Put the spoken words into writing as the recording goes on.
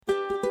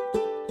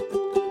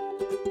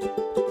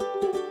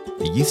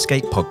the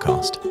Youthscape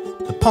podcast,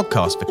 the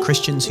podcast for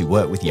Christians who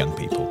work with young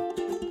people.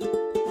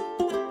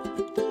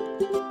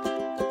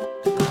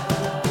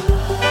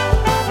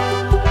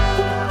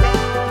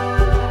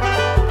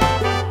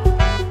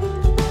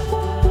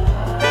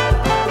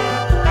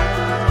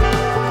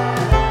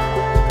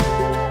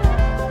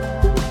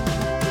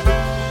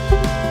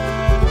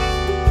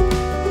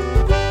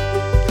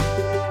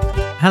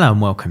 Hello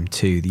and welcome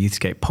to the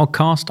Youthscape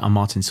podcast. I'm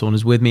Martin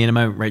Saunders. With me in a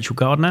moment, Rachel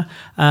Gardner.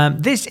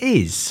 This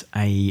is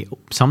a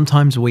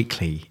sometimes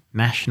weekly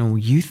national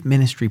youth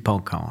ministry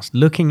podcast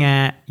looking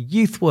at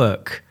youth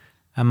work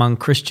among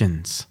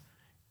Christians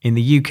in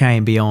the UK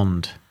and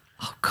beyond.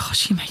 Oh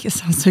gosh, you make it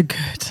sound so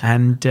good.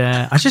 And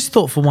I just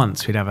thought for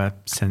once we'd have a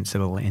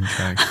sensible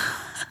intro.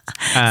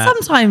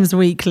 Sometimes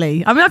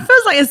weekly. I mean, it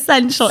feels like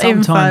essential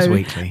Sometimes info.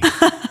 weekly.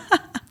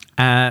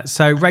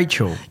 So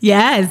Rachel,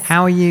 Yes.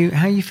 how are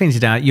you feeling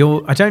today? I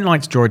don't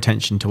like to draw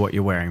attention to what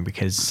you're wearing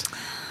because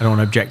I don't want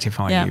to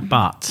objectify you,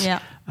 but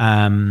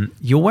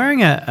you're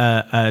wearing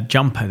a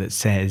jumper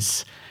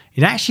that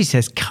actually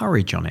says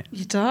courage on it.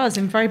 It does,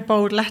 in very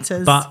bold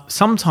letters. But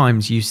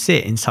sometimes you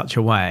sit in such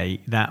a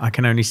way that I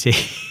can only see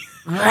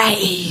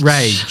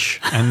rage,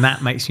 and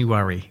that makes me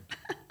worry.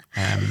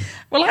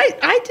 Well,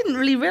 I didn't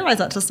really realise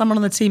that till someone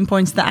on the team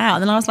pointed that out.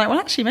 And then I was like, well,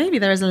 actually, maybe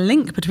there is a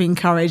link between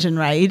courage and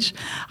rage.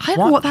 I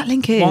don't know what that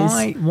link is.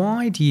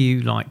 Why do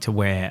you like to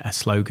wear a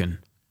slogan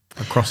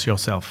across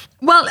yourself?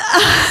 Well,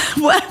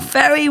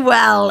 very,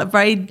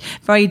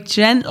 very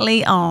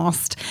gently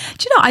asked.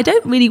 Do you know, I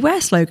don't really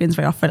wear slogans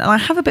very often. And I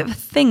have a bit of a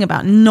thing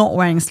about not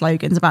wearing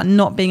slogans, about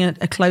not being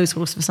a clothes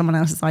horse for someone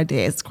else's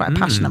ideas. It's quite a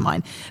passion of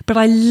mine. But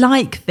I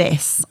like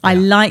this. Yeah. I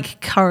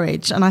like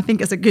courage. And I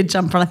think it's a good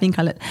jumper. And I think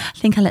I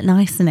look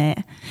nice in it,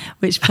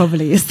 which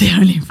probably is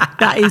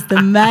that is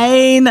the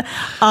main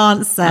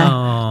answer.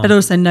 Oh. But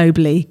also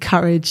nobly,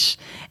 courage.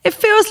 It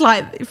feels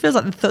like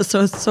the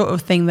sort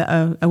of thing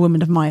that a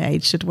woman of my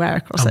age should wear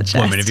across her chest. A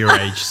woman of your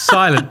age.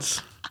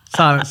 Silence to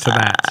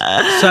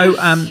that. So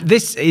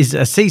this is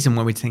a season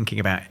where we're thinking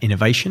about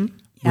innovation.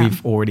 Yeah.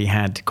 We've already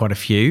had quite a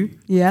few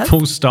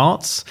full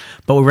starts,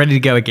 but we're ready to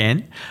go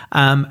again.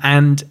 We're not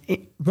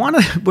going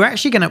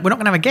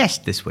to have a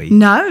guest this week.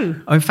 No.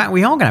 In fact,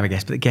 we are going to have a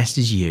guest, but the guest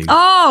is you.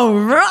 Oh,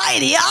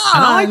 righty on.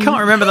 And I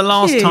can't remember the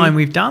last time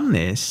we've done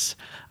this.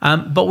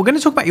 But we're going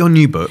to talk about your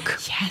new book.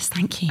 Yes,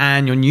 thank you.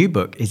 And your new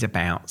book is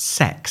about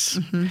sex.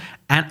 Mm-hmm.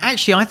 And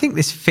actually, I think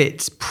this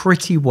fits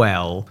pretty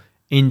well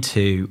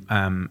into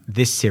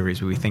this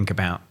series where we think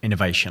about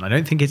innovation. I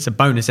don't think it's a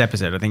bonus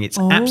episode. I think it's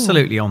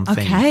absolutely on theme.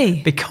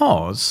 Okay.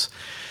 Because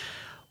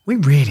we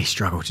really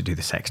struggle to do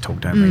the sex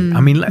talk, don't we?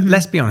 I mean,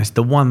 let's be honest.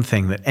 The one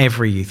thing that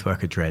every youth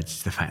worker dreads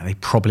is the fact that they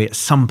probably at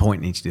some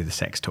point need to do the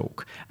sex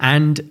talk.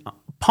 And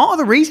part of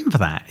the reason for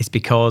that is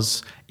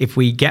because if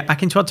we get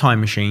back into our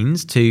time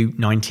machines to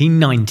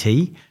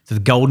 1990, to the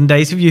golden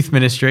days of youth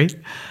ministry,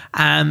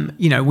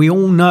 we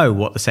all know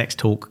what the sex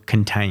talk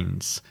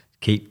contains.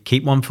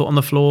 Keep one foot on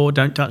the floor.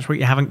 Don't touch what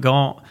you haven't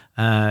got.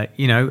 A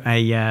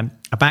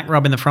back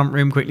rub in the front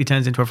room quickly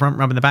turns into a front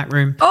rub in the back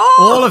room. Oh,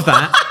 all of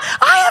that.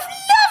 I have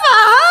never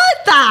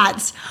heard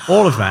that.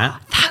 All of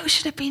that. That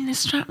should have been the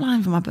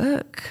strapline for my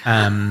book.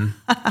 And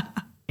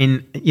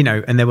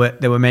there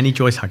were many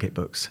Joyce Huggett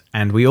books,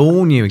 and we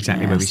all knew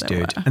exactly where we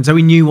stood, and so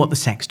we knew what the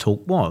sex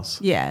talk was.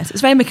 Yes,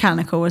 it's very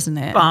mechanical, isn't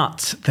it?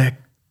 But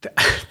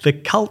the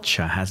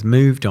culture has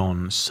moved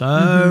on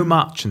so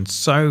much and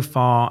so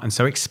far and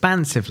so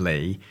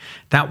expansively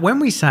that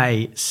when we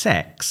say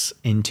sex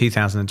in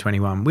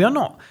 2021, we are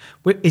not.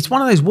 It's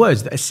one of those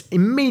words that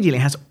immediately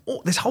has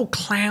this whole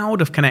cloud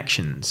of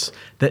connections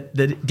that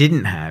it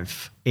didn't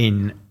have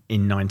in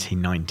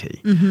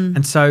 1990,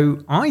 and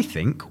so I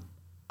think.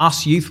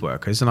 Us youth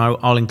workers, and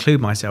I'll include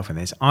myself in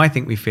this, I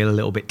think we feel a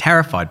little bit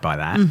terrified by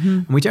that.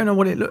 And we don't know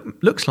what it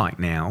looks like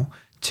now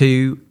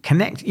to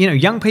connect.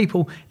 Young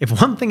people, if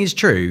one thing is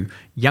true,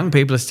 young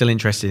people are still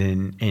interested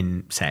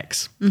in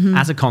sex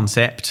as a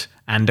concept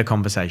and a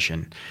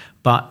conversation.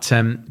 But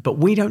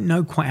we don't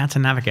know quite how to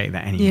navigate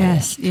that anymore.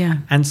 Yes, yeah.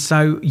 And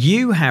so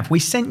we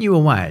sent you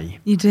away.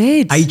 You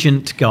did.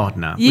 Agent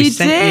Gardner. You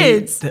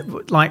did.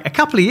 Like a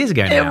couple of years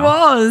ago now. It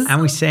was.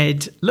 And we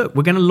said, look,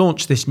 we're going to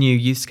launch this new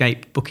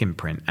Youthscape book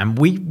imprint. And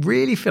we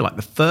really feel like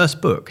the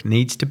first book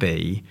needs to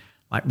be,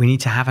 like, we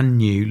need to have a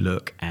new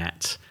look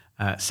at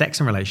sex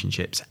and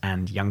relationships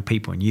and young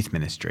people in youth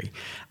ministry.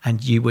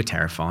 And you were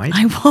terrified.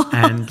 I was.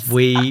 And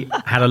we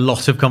had a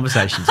lot of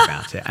conversations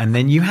about it. And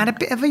then you had a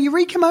bit of a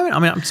eureka moment. I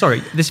mean, I'm sorry,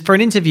 this for an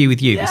interview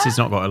with you, this has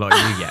not got a lot of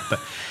you yet, but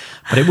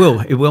it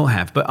will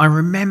have. But I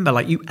remember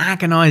like you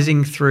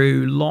agonizing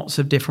through lots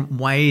of different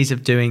ways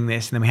of doing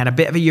this. And then we had a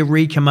bit of a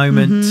eureka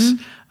moment,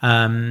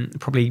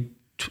 probably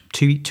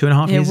two and a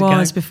half years ago. It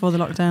was before the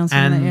lockdowns,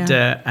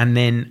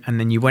 and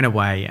then you went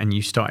away and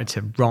you started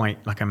to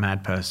write like a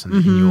mad person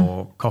in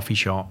your coffee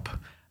shop.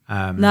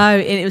 No,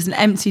 it was an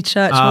empty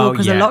church hall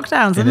because of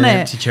lockdowns, wasn't it?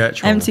 Empty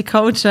church hall. Empty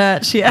cold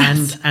church,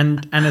 yes.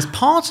 And as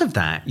part of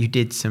that, you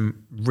did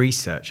some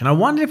research, and I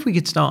wondered if we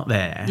could start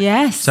there.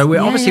 Yes. So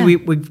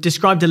we've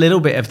described a little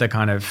bit of the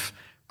kind of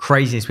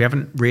craziness. We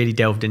haven't really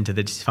delved into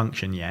the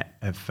dysfunction yet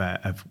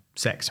of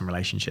sex and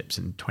relationships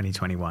in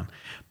 2021.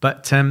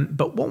 But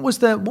what was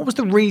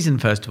the reason,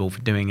 first of all,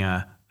 for doing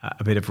a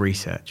bit of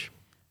research?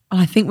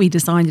 Well, I think we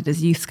decided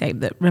as Youthscape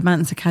that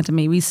Romance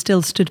Academy, we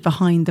still stood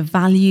behind the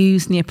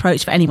values and the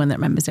approach. For anyone that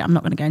remembers it, I'm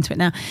not going to go into it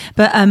now,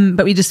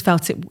 but we just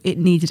felt it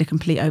needed a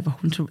complete overhaul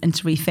and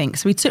to rethink.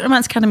 So we took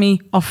Romance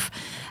Academy off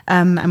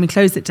and we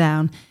closed it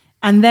down.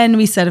 And then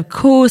we said, of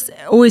course,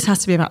 it always has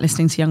to be about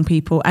listening to young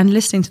people and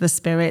listening to the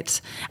Spirit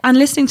and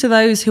listening to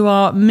those who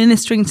are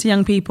ministering to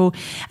young people.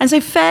 And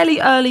so fairly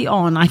early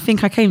on, I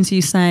think I came to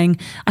you saying,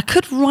 I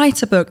could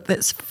write a book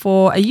that's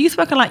for a youth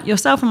worker like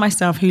yourself and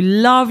myself who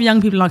love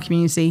young people in our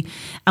community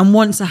and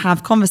want to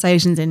have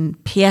conversations in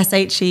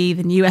PSHE,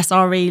 the new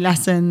SRE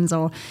lessons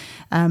or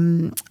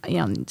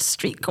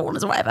street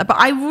corners or whatever.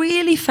 But I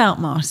really felt,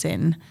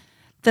 Martin,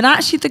 that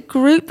actually the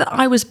group that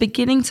I was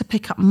beginning to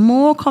pick up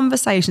more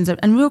conversations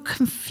and real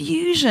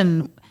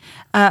confusion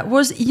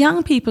was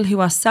young people who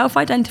are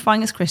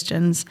self-identifying as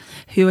Christians,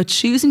 who are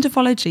choosing to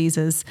follow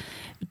Jesus,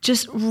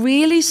 just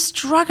really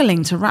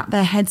struggling to wrap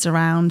their heads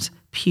around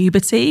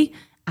puberty,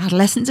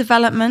 adolescent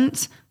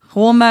development,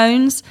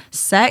 hormones,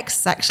 sex,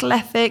 sexual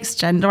ethics,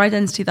 gender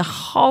identity, the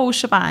whole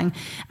shebang.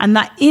 And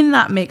that in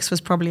that mix was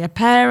probably a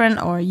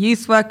parent or a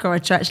youth worker or a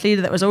church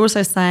leader that was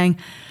also saying,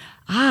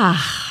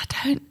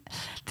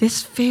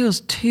 this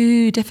feels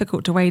too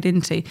difficult to wade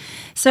into.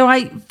 So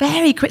I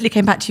very quickly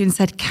came back to you and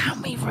said,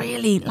 can we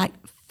really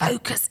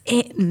focus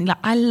in?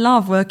 I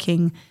love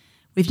working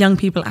with young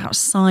people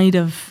outside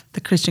of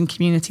the Christian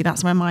community.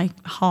 That's where my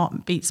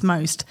heart beats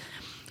most.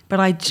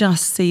 But I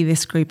just see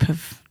this group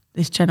of,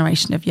 this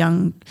generation of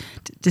young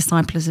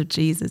disciples of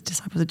Jesus,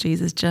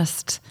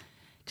 just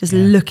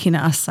looking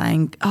at us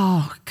saying,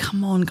 oh,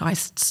 come on,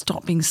 guys,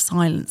 stop being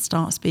silent,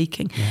 start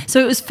speaking. Yeah.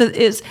 So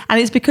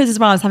it's because as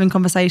well I was having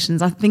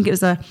conversations. I think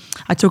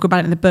I talk about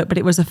it in the book, but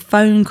it was a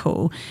phone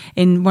call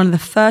in one of the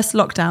first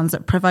lockdowns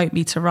that provoked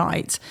me to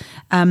write.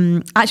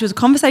 Actually, it was a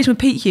conversation with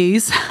Pete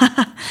Hughes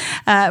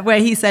where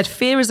he said,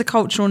 fear is a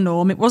cultural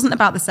norm. It wasn't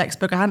about the sex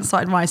book. I hadn't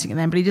started writing it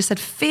then, but he just said,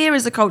 fear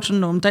is a cultural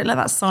norm. Don't let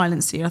that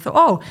silence you. I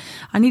thought,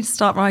 I need to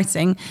start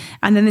writing.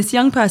 And then this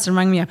young person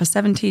rang me up, a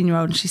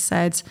 17-year-old, and she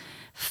said,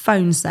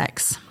 phone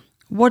sex.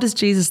 What does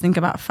Jesus think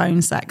about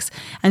phone sex?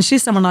 And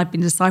she's someone I've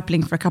been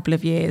discipling for a couple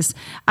of years.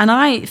 And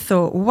I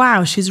thought,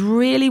 wow, she's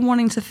really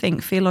wanting to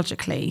think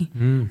theologically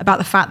about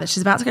the fact that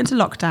she's about to go into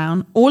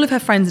lockdown. All of her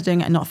friends are doing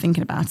it and not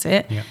thinking about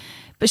it. Yep.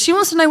 But she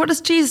wants to know, what does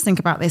Jesus think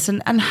about this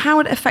and how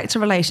it affects a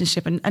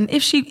relationship? And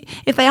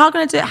if they are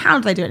going to do it, how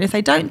do they do it? And if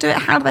they don't do it,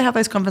 how do they have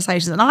those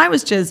conversations? And I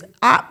was just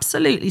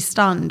absolutely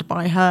stunned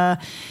by her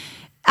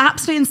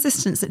absolute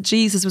insistence that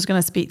Jesus was going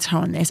to speak to her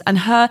on this, and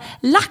her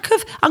lack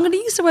of, I'm going to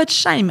use the word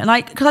shame,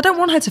 because I don't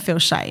want her to feel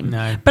shame.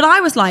 No. But I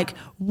was like,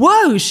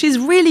 whoa, she's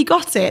really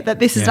got it, that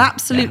this is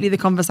absolutely the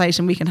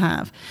conversation we can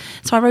have.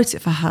 So I wrote it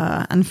for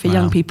her and for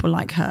young people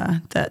like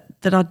her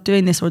that are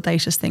doing this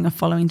audacious thing of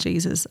following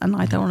Jesus, and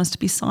I don't want us to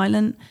be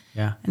silent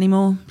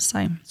anymore.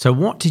 So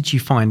what did you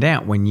find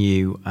out when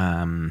you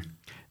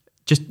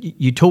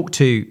you talk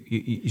to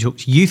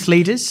youth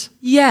leaders?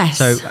 Yes.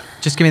 So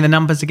just give me the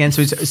numbers again.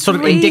 So it's sort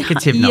of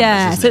indicative numbers,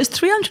 isn't it? So it's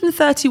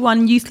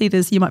 331 youth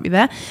leaders, you might be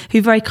there,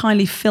 who very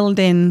kindly filled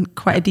in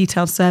quite a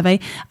detailed survey.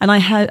 And I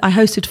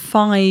hosted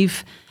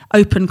 5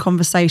 open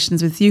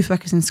conversations with youth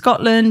workers in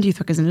Scotland, youth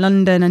workers in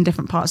London and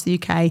different parts of the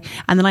UK.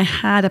 And then I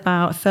had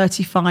about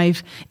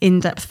 35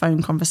 in-depth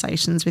phone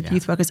conversations with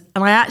youth workers.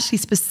 And I actually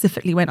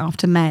specifically went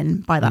after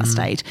men by that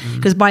stage,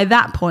 because by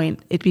that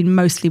point it'd been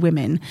mostly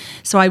women.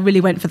 So I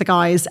really went for the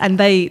guys, and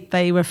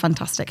they were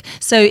fantastic.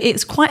 So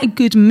it's quite a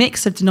good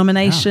mix of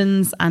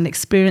denominations and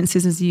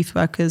experiences as youth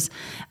workers.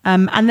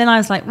 And then I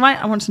was like,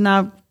 right, I want to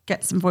now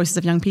get some voices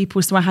of young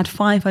people. So I had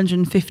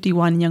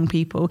 551 young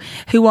people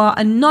who are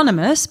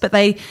anonymous, but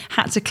they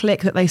had to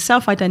click that they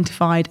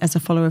self-identified as a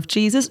follower of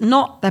Jesus,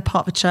 not they're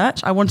part of a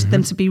church. I wanted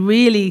them to be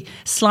really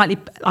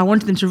I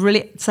wanted them to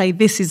really say,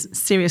 this is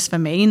serious for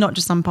me, not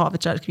just some part of the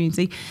church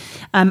community.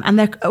 And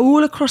they're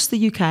all across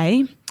the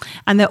UK,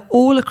 and they're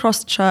all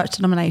across church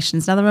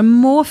denominations. Now, there are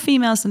more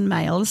females than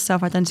males,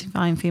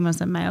 self-identifying females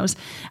than males,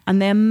 and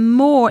they're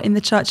more in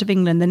the Church of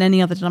England than any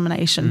other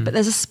denomination. But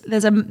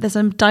there's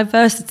a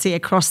diversity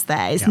across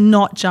there. It's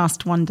not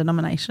just one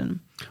denomination.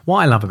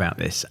 What I love about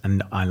this,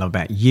 and I love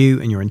about you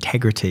and your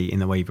integrity in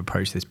the way you've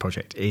approached this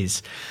project,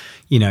 is,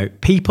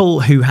 people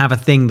who have a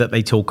thing that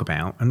they talk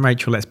about, and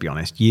Rachel, let's be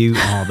honest, you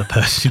are the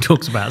person who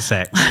talks about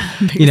sex.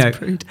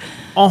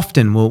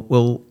 Often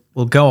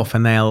will go off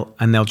and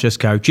they'll just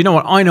go, do you know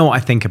what? I know what I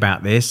think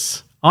about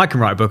this. I can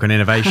write a book on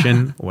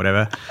innovation or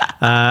whatever. But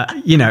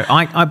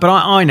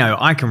I know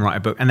I can write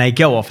a book, and they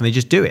go off and they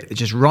just do it. They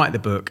just write the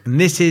book. And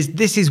this is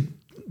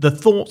the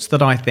thoughts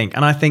that I think.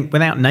 And I think,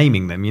 without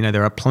naming them,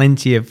 there are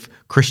plenty of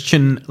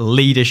Christian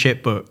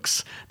leadership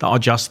books that are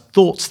just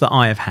thoughts that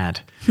I have had,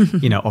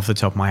 off the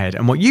top of my head.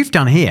 And what you've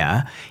done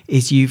here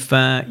is you've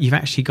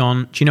actually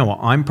gone, do you know what?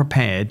 I'm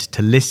prepared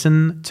to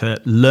listen,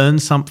 to learn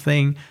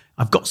something.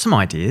 I've got some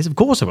ideas. Of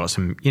course, I've got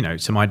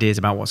some ideas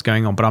about what's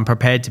going on, but I'm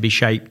prepared to be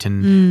shaped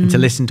and to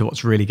listen to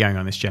what's really going on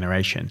in this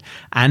generation.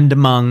 And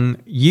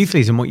among youth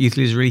leaders and what youth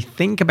leaders really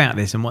think about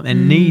this and what their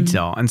needs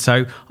are. And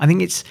so I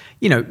think it's,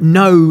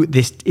 no,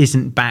 this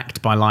isn't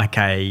backed by like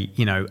a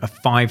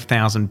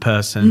 5,000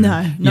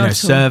 person,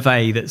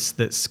 survey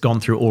that's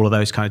gone through all of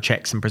those kind of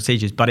checks and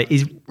procedures, but it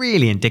is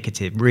really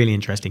indicative, really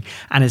interesting,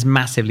 and has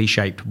massively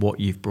shaped what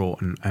you've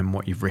brought and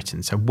what you've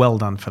written. So well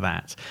done for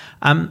that.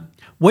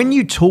 When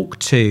you talk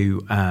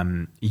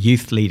to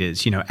youth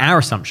leaders, our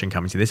assumption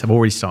coming to this, I've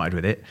already started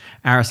with it.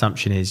 Our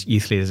assumption is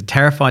youth leaders are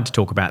terrified to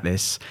talk about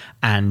this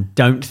and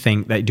don't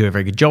think they do a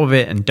very good job of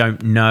it and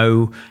don't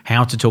know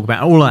how to talk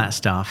about all of that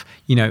stuff.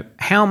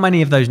 How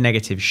many of those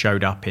negatives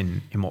showed up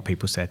in what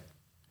people said?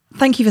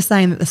 Thank you for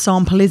saying that the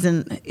sample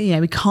isn't,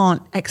 we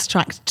can't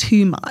extract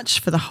too much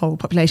for the whole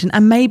population.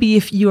 And maybe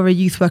if you are a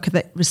youth worker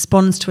that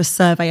responds to a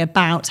survey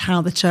about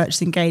how the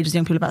church engages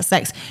young people about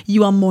sex,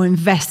 you are more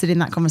invested in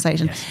that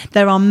conversation. Yes.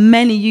 There are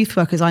many youth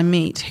workers I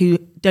meet who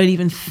don't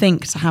even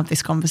think to have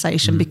this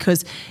conversation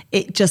because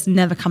it just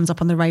never comes up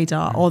on the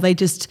radar, or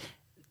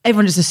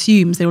everyone just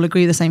assumes they all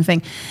agree the same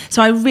thing.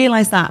 So I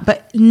realised that,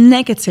 but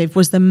negative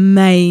was the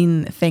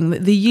main thing.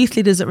 The youth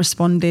leaders that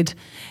responded,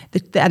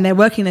 and they're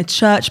working in a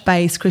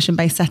church-based,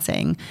 Christian-based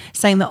setting,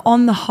 saying that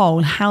on the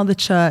whole, how the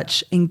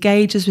church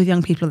engages with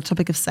young people on the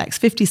topic of sex,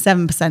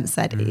 57%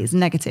 said is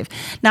negative.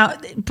 Now,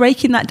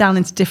 breaking that down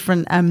into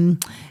different,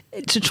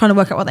 trying to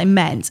work out what they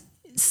meant,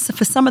 so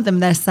for some of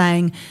them, they're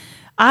saying,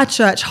 our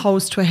church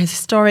holds to a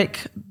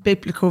historic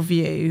biblical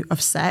view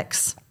of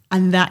sex,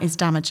 and that is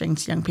damaging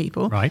to young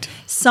people. Right.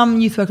 Some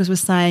youth workers were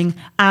saying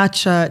our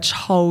church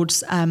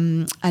holds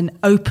an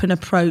open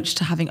approach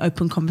to having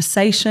open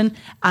conversation,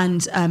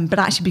 and but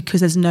actually because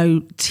there's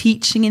no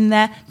teaching in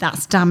there,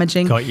 that's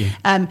damaging. Got you.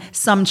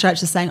 Some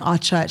churches are saying our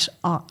church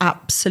are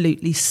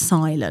absolutely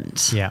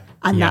silent. Yeah.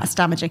 And that's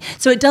damaging.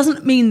 So it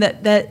doesn't mean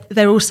that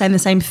they're all saying the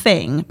same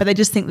thing, but they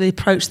just think the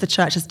approach the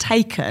church has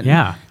taken,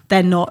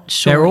 they're not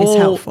sure is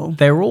helpful.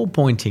 They're all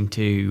pointing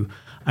to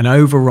an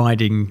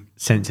overriding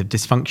sense of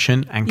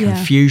dysfunction and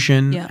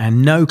confusion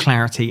and no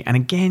clarity. And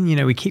again,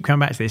 we keep coming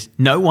back to this.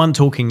 No one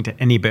talking to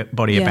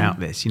anybody about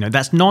this.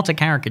 That's not a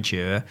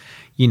caricature.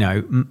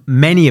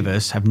 Many of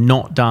us have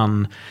not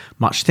done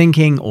much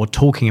thinking or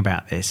talking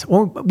about this.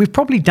 Or we've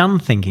probably done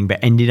thinking,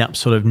 but ended up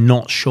sort of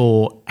not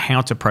sure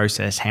how to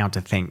process, how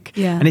to think.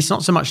 Yeah. And it's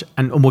not so much,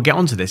 and we'll get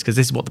onto this because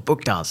this is what the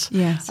book does.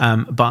 Yes.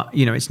 But,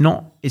 it's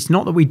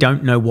not that we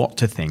don't know what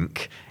to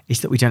think. It's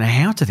that we don't know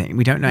how to think.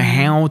 We don't know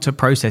how to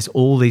process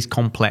all these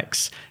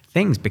complex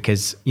things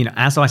because,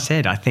 as I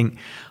said, I think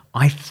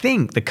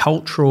the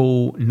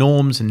cultural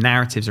norms and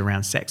narratives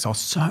around sex are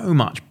so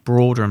much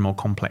broader and more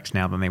complex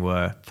now than they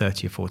were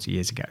 30 or 40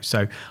 years ago.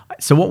 So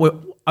what we're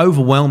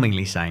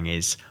overwhelmingly saying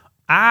is,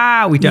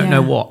 we don't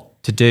know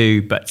what to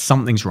do, but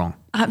something's wrong.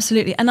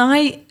 Absolutely. And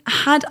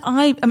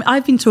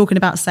I've been talking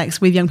about sex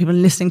with young people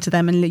and listening to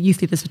them and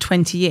youth leaders for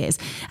 20 years,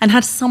 and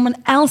had someone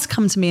else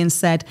come to me and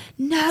said,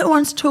 no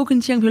one's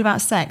talking to young people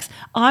about sex,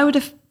 I would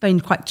have been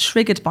quite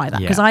triggered by that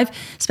because I've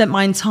spent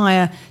my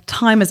entire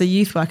time as a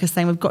youth worker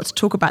saying we've got to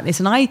talk about this.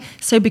 And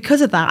so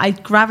because of that, I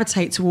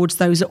gravitate towards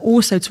those that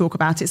also talk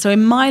about it. So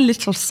in my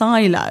little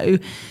silo,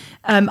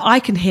 I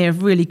can hear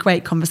really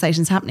great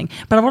conversations happening.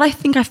 But what I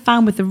think I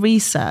found with the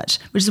research,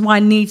 which is why I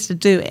needed to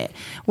do it,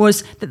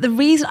 was that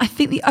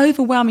the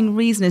overwhelming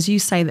reason, as you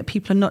say, that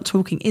people are not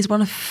talking is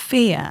one of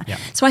fear. Yeah.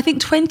 So I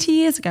think 20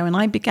 years ago when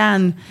I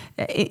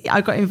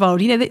got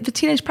involved, the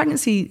teenage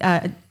pregnancy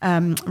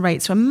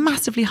rates were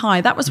massively high.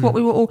 That was what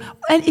we were all,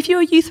 and if you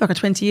were a youth worker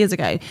 20 years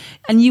ago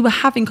and you were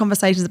having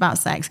conversations about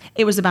sex,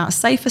 it was about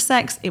safer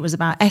sex, it was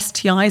about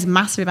STIs,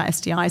 massively about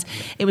STIs,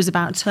 it was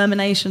about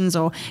terminations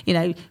or,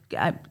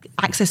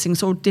 accessing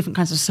sort of different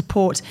kinds of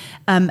support.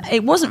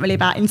 It wasn't really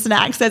about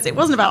internet access. It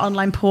wasn't about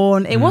online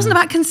porn. It wasn't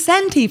about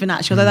consent even,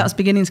 actually, although that was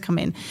beginning to come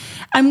in.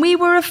 And we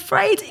were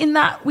afraid in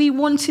that we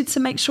wanted to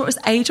make sure it was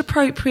age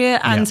appropriate,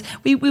 and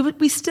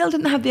we still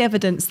didn't have the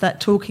evidence that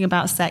talking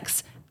about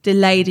sex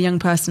delayed a young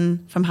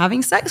person from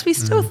having sex. We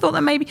still thought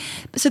that maybe,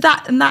 so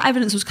that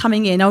evidence was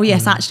coming in. Oh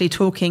yes, actually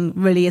talking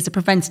really is a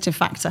preventative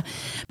factor.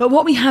 But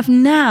what we have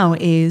now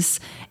is,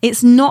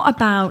 it's not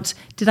about,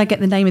 did I get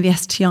the name of the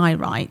STI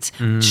right?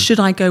 Should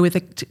I go with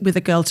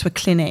a girl to a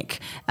clinic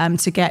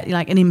to get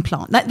like an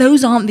implant?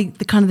 Those aren't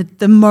the kind of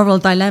the moral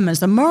dilemmas.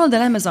 The moral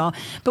dilemmas are,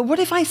 but what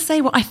if I say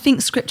what I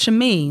think scripture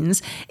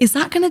means? Is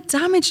that going to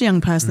damage a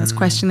young person that's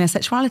questioning their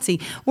sexuality?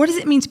 What does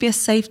it mean to be a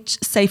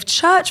safe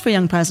church for a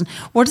young person?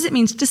 What does it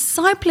mean to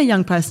disciple a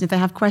young person if they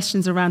have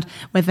questions around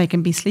whether they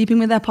can be sleeping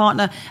with their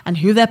partner and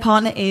who their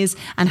partner is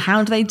and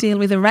how do they deal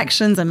with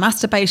erections and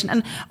masturbation?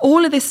 And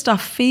all of this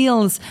stuff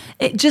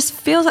just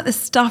feels like the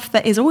stuff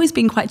that is always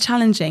been quite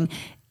challenging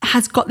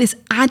has got this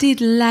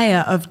added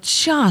layer of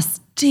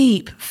just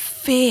deep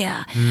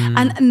fear.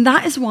 And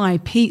that is why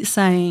Pete's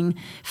saying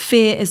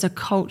fear is a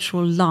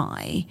cultural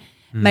lie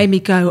made me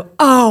go,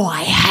 oh,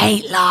 I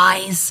hate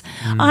lies.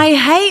 I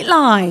hate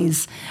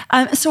lies.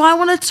 So I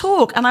want to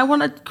talk, and I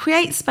want to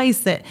create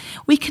space that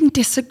we can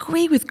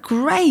disagree with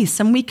grace,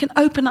 and we can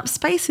open up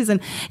spaces, and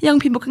young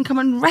people can come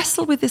and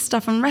wrestle with this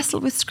stuff and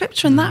wrestle with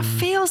scripture. And that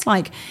feels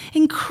like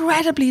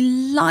incredibly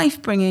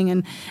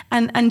life-bringing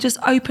and just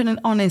open and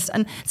honest.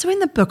 And so in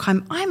the book,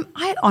 I'm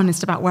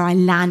honest about where I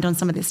land on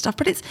some of this stuff,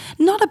 but it's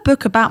not a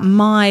book about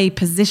my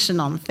position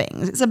on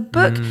things. It's a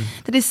book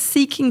that is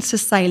seeking to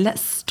say,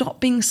 let's stop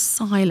being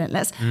silent.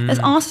 Let's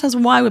ask ourselves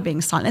why we're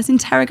being silent. Let's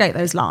interrogate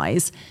those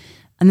lies,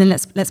 and then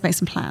let's make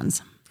some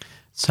plans.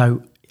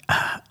 So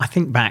I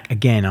think back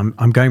again,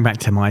 I'm going back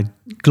to my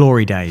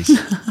glory days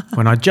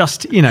when I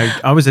just,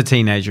 I was a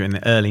teenager in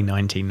the early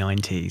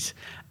 1990s.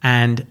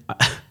 And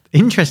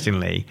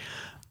interestingly,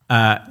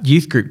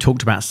 youth group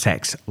talked about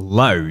sex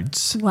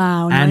loads.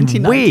 Wow. And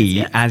 1990s,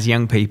 we, as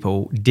young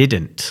people,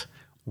 didn't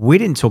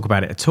talk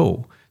about it at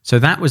all. So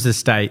that was the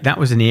state. That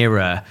was an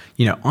era.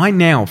 I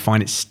now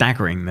find it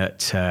staggering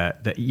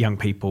that young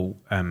people,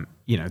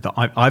 that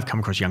I've come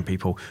across young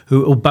people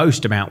who will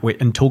boast about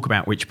and talk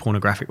about which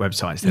pornographic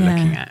websites they're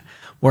looking at.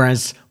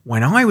 Whereas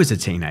when I was a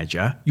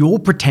teenager, you all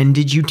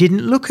pretended you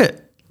didn't look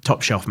at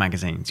top shelf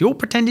magazines. You all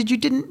pretended you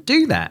didn't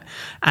do that,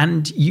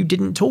 and you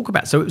didn't talk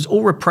about. So it was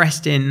all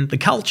repressed in the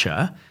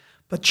culture.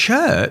 But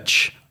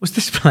church was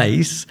this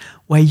place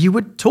where you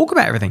would talk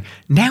about everything.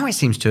 Now it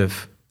seems to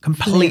have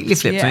completely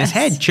flipped on its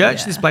head. Church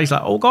is this place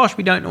like, oh gosh,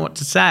 we don't know what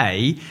to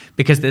say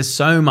because there's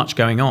so much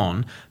going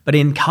on. But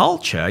in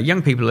culture,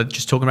 young people are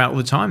just talking about it all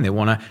the time. They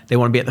want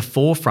to be at the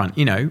forefront.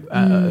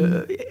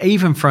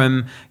 Even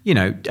from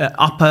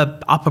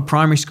upper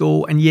primary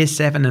school and year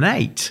 7 and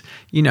 8.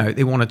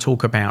 They want to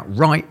talk about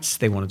rights.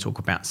 They want to talk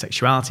about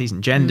sexualities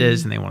and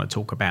genders, and they want to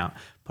talk about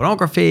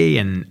pornography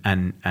and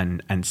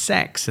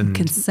sex and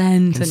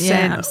consent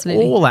and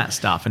absolutely, all that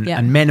stuff, and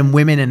men and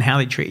women and how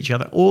they treat each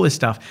other, all this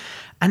stuff.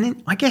 And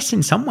then I guess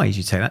in some ways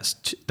you'd say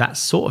that's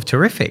sort of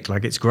terrific.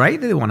 Like, it's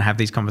great that they want to have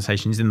these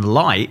conversations in the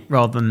light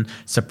rather than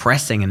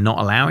suppressing and not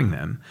allowing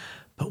them.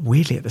 But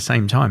weirdly, at the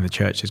same time, the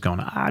church has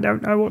gone, I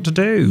don't know what to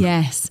do.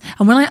 Yes.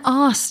 And when I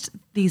asked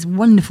these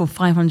wonderful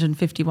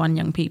 551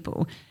 young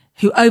people,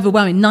 who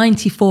overwhelming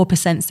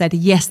 94% said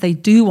yes, they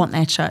do want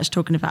their church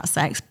talking about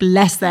sex.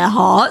 Bless their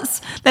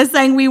hearts. They're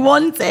saying we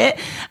want it.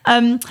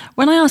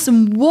 When I asked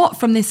them, what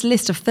from this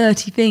list of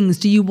 30 things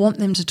do you want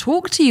them to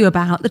talk to you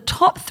about? The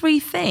top 3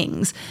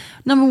 things.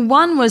 Number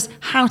 1 was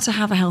how to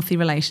have a healthy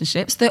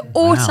relationship. So they're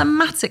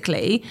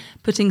automatically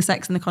putting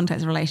sex in the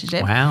context of a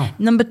relationship. Wow.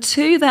 Number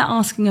 2, they're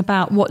asking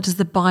about what does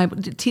the Bible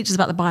teach us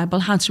about the Bible,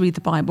 how to read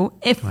the Bible.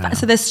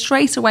 So they're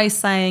straight away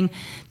saying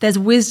there's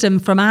wisdom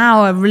from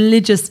our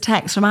religious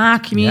text, from our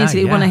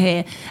community we want to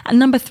hear. And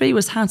number 3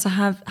 was how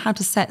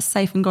to set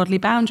safe and godly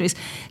boundaries.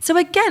 So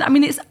again, I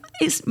mean,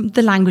 it's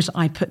the language that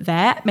I put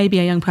there. Maybe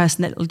a young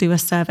person that will do a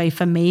survey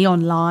for me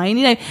online.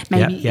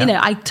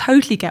 I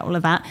totally get all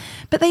of that.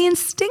 But they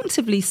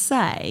instinctively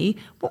say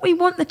what we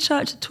want the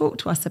church to talk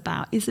to us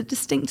about is the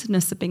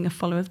distinctiveness of being a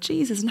follower of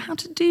Jesus and how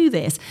to do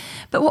this.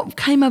 But what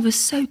came over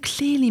so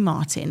clearly,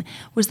 Martin,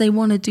 was they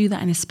want to do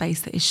that in a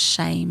space that is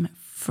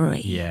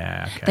shame-free.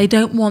 Yeah, okay. They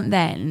don't want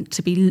then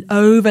to be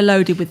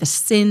overloaded with the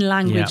sin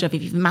language of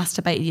if you've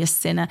masturbated, you're a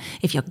sinner.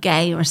 If you're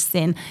gay, you're a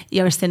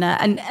sinner.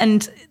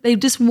 And they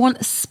just want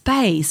a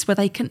space where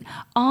they can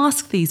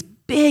ask these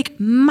big,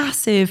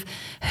 massive,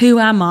 who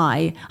am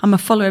I? I'm a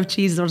follower of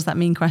Jesus. What does that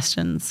mean?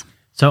 Questions.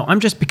 So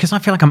because I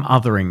feel like I'm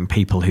othering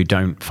people who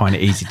don't find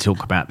it easy to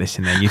talk about this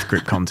in their youth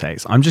group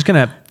context, I'm just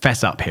going to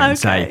fess up here and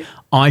say,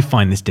 I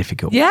find this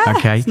difficult. Yeah,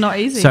 okay? It's not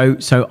easy.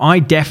 So I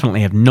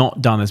definitely have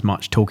not done as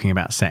much talking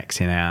about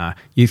sex in our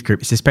youth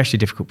group. It's especially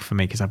difficult for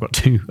me because I've got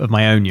 2 of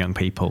my own young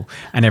people.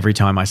 And every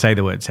time I say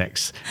the word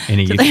sex in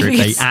a youth group,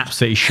 they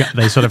absolutely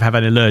they sort of have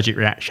an allergic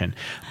reaction.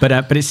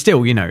 But it's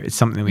still, it's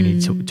something we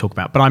need to talk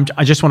about. But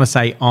I just want to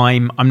say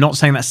I'm not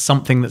saying that's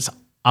something that's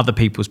other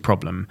people's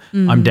problem.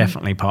 I'm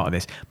definitely part of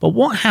this. But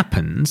what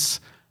happens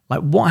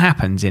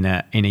in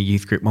a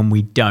youth group when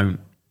we don't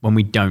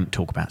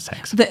talk about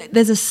sex?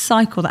 There's a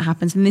cycle that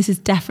happens, and this is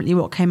definitely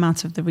what came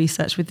out of the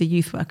research with the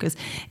youth workers,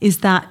 is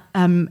that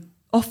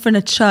often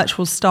a church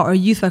will start, or a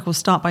youth worker will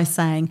start by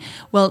saying,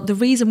 well, the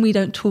reason we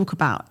don't talk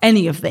about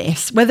any of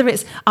this, whether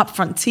it's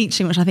upfront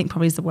teaching, which I think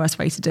probably is the worst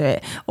way to do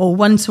it, or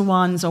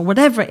one-to-ones, or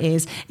whatever it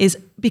is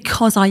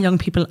because our young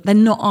people, they're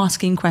not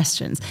asking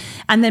questions.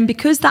 And then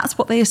because that's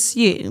what they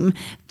assume,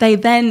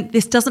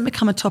 this doesn't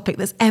become a topic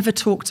that's ever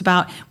talked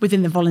about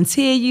within the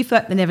volunteer youth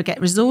work. They never get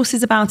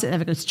resources about it, they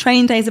never go to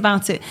train days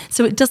about it.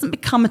 So it doesn't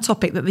become a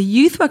topic that the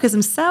youth workers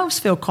themselves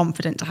feel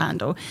confident to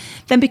handle.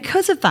 Then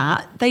because of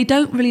that, they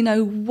don't really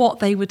know what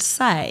they would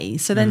say.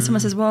 So then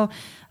someone says, well,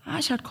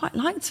 actually, I'd quite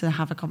like to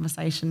have a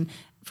conversation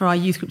for our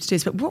youth group to do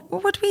this, but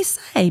what would we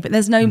say? But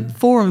there's no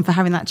forum for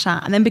having that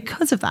chat. And then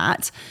because of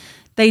that,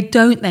 they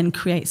don't then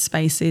create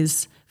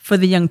spaces for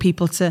the young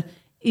people to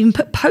even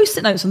put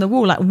post-it notes on the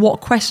wall, like what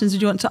questions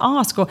would you want to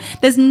ask? Or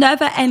there's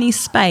never any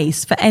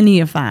space for any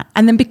of that.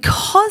 And then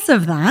because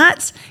of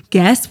that,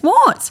 guess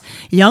what?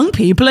 Young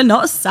people are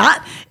not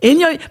sat in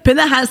your, put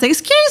their hands saying,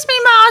 excuse me,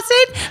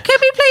 Martin, could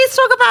we please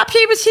talk about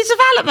puberty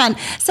development?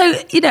 So,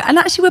 and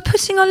actually we're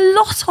putting a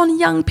lot on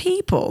young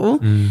people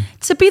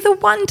to be the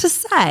one to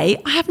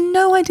say, I have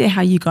no idea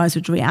how you guys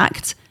would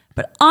react,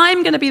 but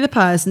I'm going to be the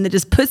person that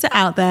just puts it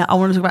out there. I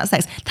want to talk about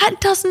sex.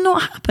 That does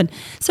not happen.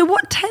 So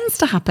what tends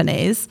to happen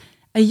is,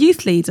 a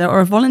youth leader or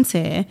a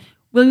volunteer,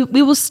 we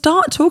will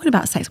start talking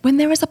about sex when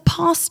there is a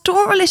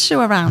pastoral issue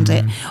around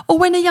it, or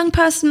when a young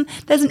person,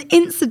 there's an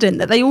incident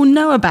that they all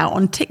know about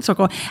on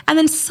TikTok, and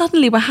then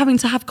suddenly we're having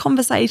to have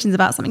conversations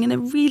about something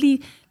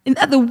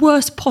at the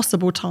worst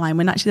possible time,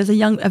 when actually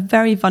there's a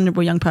very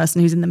vulnerable young person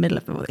who's in the middle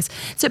of all this.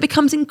 So it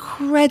becomes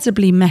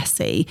incredibly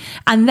messy.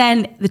 And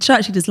then the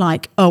church leader's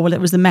like, oh, well, it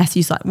was a mess.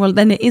 You're like, well,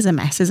 then it is a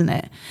mess, isn't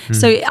it?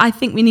 So I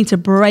think we need to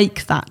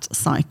break that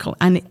cycle,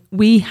 and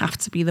we have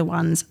to be the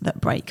ones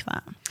that break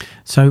that.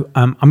 So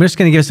I'm just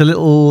going to give us a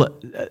little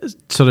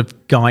sort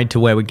of guide to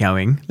where we're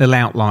going, little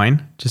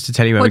outline, just to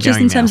tell you where we're going.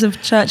 Just in terms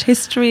of church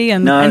history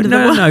and end of the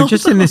world? No,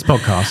 just in this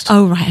podcast.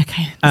 Oh, right,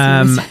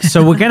 okay.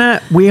 So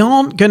we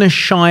aren't going to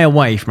shy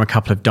away from a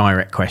couple of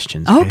direct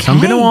questions. Okay? So I'm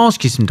going to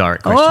ask you some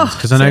direct questions,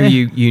 because I know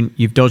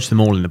you've dodged them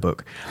all in the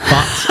book.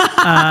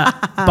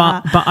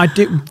 But but I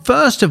do,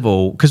 first of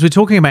all, because we're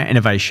talking about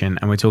innovation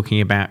and we're talking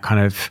about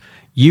kind of,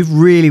 you've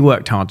really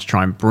worked hard to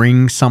try and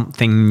bring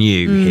something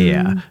new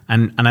here,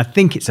 and I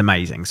think it's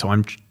amazing. So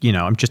I'm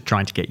just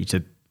trying to get you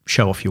to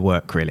show off your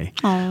work, really.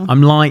 Aww.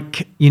 I'm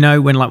like,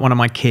 when like one of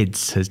my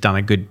kids has done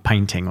a good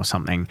painting or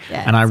something,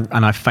 yes. and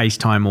I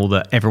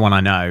FaceTime everyone I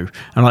know.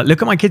 I'm like,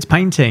 look at my kid's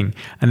painting,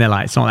 and they're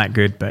like, it's not that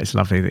good, but it's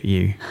lovely that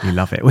you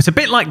love it. Well, it's a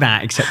bit like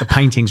that, except the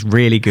painting's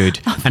really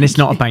good, and it's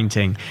not a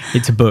painting,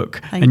 it's a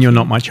book, and you're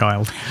not my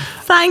child.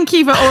 Thank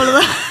you for all of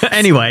that.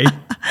 Anyway,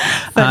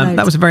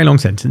 that was a very long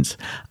sentence.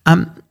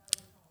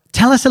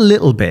 Tell us a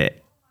little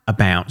bit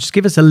about, just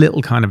give us a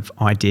little kind of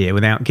idea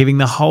without giving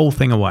the whole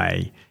thing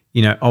away,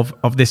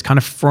 of this kind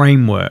of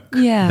framework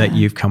that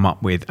you've come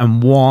up with,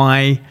 and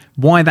why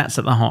that's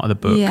at the heart of the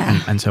book,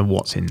 and so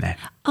what's in there.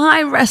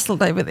 I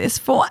wrestled over this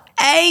for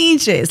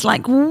ages.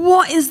 Like,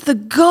 what is the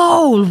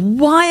goal?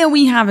 Why are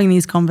we having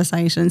these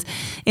conversations?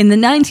 In the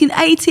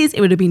 1980s,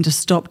 it would have been to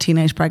stop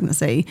teenage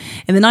pregnancy.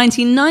 In the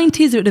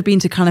 1990s, it would have been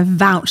to kind of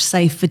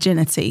vouchsafe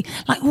virginity.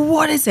 Like,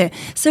 what is it?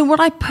 So what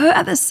I put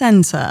at the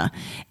center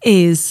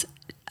is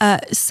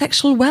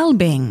sexual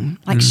well-being,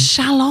 like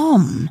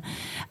shalom.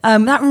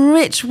 That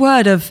rich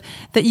word of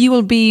that you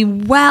will be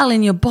well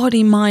in your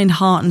body, mind,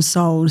 heart, and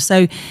soul.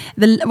 So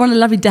one of the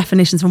lovely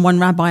definitions from one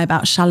rabbi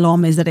about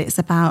shalom is that it's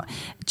about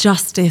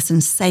justice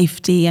and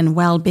safety and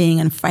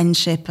well-being and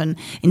friendship and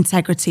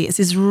integrity. It's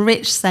this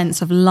rich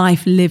sense of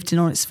life lived in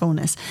all its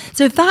fullness.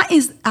 So if that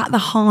is at the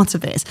heart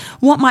of this,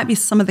 what might be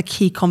some of the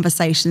key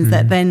conversations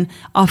that then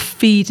are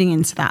feeding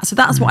into that? So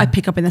that's what I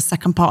pick up in the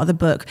second part of the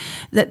book,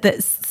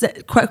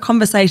 that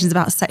conversations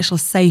about sexual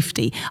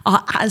safety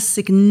are as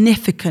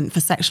significant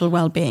for sexual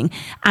well-being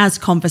as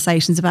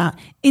conversations about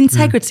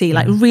integrity,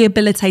 like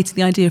rehabilitating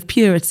the idea of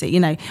purity.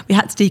 We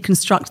had to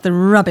deconstruct the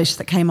rubbish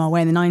that came our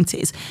way in the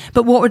 90s.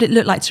 But what would it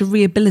look like to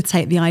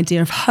rehabilitate the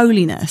idea of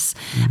holiness?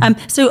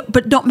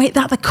 But not make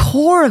that the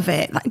core of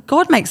it. Like,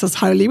 God makes us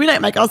holy. We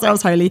don't make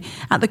ourselves holy.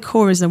 At the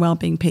core is the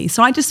well-being piece.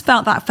 So I just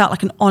felt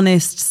like an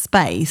honest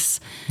space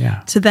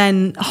to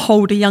then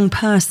hold a young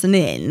person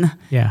in,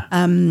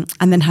 and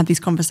then have these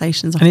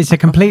conversations. And it's a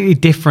completely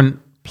different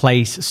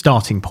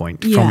starting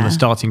point from the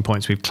starting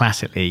points we've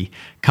classically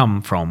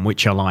come from,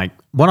 which are like,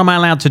 what am I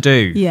allowed to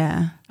do?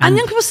 Yeah. And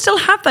young people still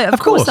have those. Of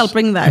course they'll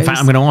bring those. In fact,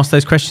 I'm going to ask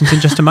those questions in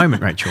just a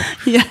moment, Rachel.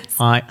 Yes.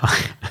 But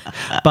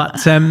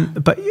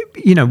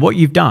what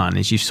you've done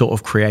is you've sort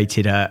of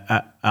created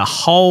a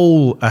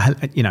whole,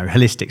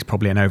 holistic's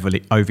probably an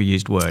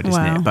overused word,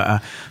 isn't it?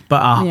 But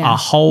a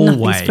whole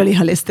Nothing's way. fully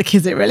holistic,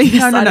 is it really?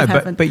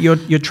 No. But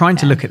you're trying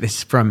to look at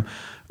this from,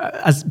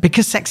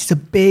 because sex is a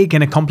big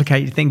and a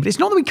complicated thing, but it's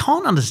not that we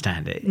can't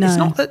understand it. No. It's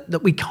not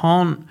that we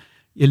can't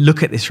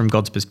look at this from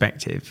God's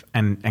perspective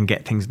and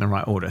get things in the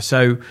right order.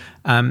 So,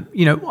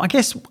 I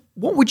guess,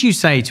 what would you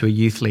say to a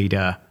youth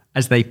leader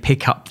as they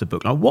pick up the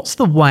book? Like, what's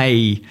the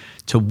way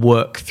to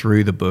work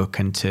through the book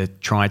and to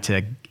try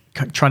to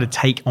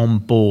take on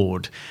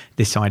board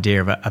this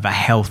idea of a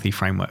healthy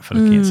framework for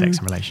looking at sex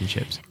and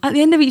relationships? At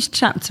the end of each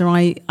chapter,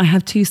 I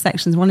have two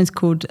sections. One is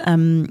called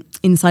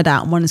Inside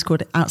Out and one is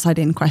called Outside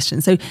In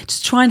Questions. So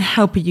just try and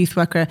help a youth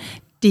worker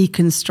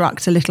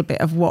deconstruct a little bit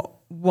of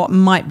what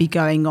might be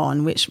going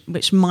on,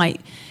 which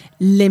might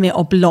limit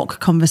or block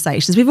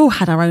conversations. We've all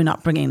had our own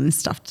upbringing and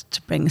stuff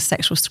to bring.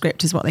 Sexual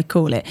script is what they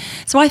call it.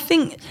 So I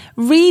think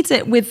read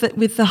it with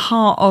the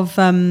heart of,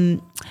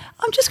 I'm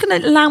just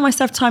going to allow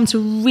myself time to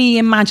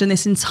reimagine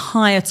this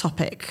entire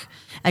topic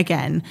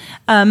again,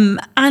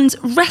 and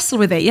wrestle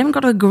with it. You haven't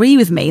got to agree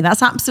with me.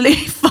 That's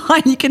absolutely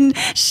fine. You can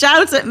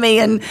shout at me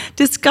and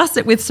discuss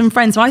it with some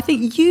friends. So I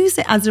think use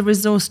it as a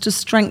resource to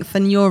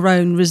strengthen your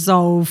own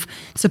resolve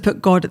to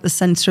put God at the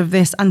centre of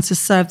this and to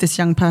serve this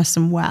young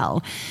person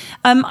well.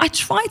 I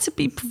try to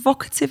be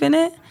provocative in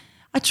it.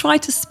 I try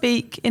to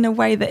speak in a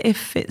way that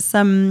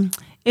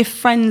if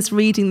friends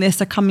reading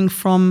this are coming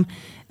from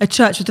a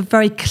church with a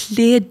very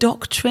clear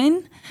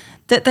doctrine,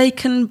 that they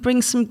can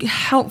bring some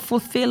helpful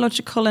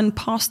theological and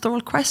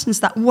pastoral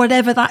questions, that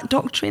whatever that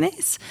doctrine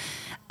is.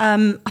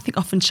 I think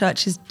often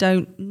churches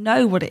don't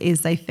know what it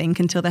is they think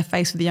until they're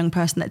faced with a young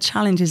person that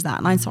challenges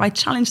that. And so I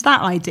challenge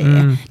that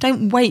idea.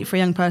 Don't wait for a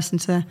young person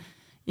to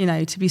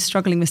be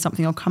struggling with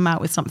something or come out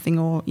with something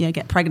or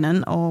get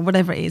pregnant or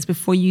whatever it is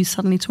before you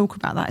suddenly talk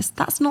about that.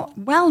 That's not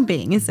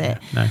well-being, is it?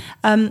 No.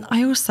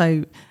 I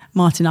also,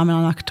 Martin,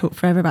 I could talk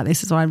forever about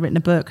this, as I've written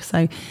a book.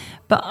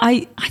 But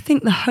I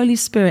think the Holy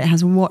Spirit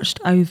has watched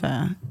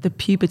over the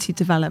puberty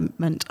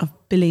development of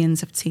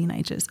billions of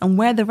teenagers, and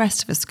where the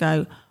rest of us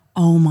go,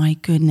 oh my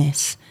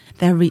goodness,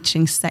 they're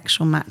reaching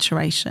sexual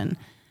maturation.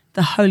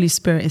 The Holy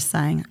Spirit is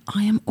saying,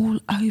 I am all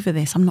over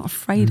this. I'm not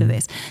afraid of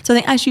this. So I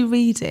think as you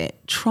read it,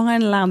 try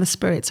and allow the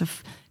Spirit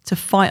to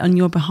fight on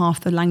your behalf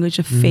the language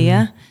of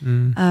fear.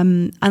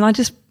 And I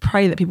just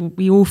pray that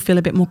we all feel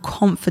a bit more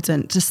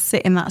confident to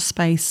sit in that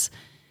space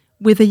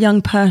with a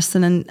young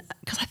person. And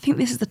because I think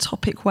this is the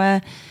topic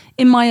where,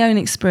 in my own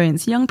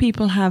experience, young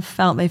people have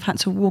felt they've had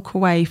to walk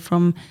away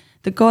from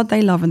the God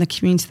they love and the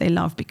community they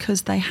love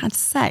because they had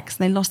sex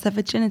and they lost their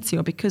virginity,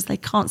 or because they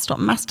can't stop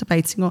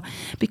masturbating, or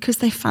because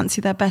they fancy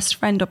their best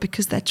friend, or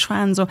because they're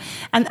trans,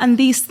 and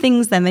these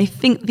things. Then they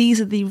think these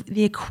are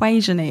the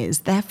equation is,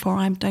 therefore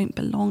I don't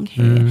belong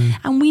here.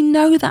 And we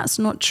know that's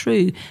not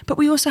true, but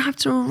we also have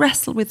to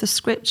wrestle with the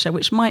scripture,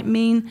 which might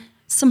mean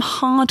some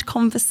hard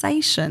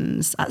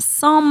conversations at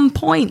some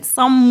point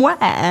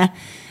somewhere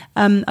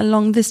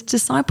along this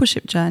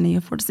discipleship journey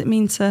of what does it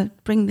mean to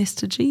bring this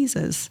to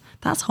Jesus.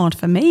 That's hard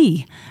for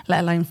me, let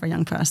alone for a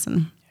young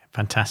person.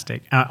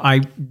 Fantastic.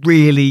 I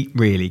really,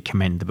 really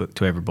commend the book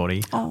to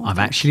everybody. I've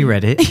actually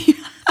read it. In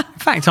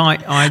fact,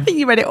 I think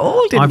you read it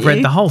all, didn't you? I've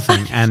read the whole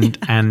thing,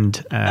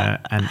 and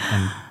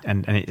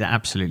it's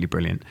absolutely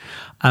brilliant.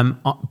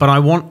 But I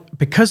want,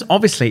 because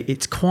obviously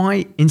it's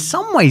quite, in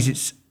some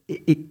ways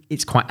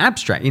it's quite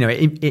abstract.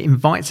 It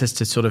invites us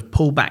to sort of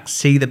pull back,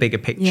 see the bigger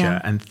picture,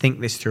 and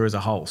think this through as a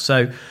whole.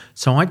 So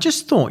I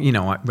just thought,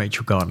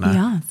 Rachel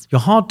Gardner,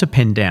 you're hard to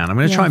pin down. I'm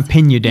going to try and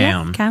pin you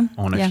down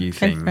on a few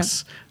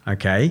things.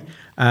 Okay.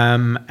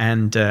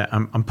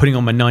 I'm putting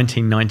on my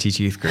 1990s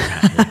youth group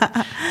hat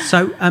here.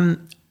 So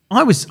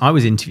I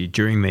was interviewed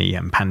during the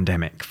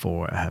pandemic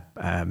for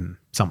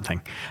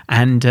something,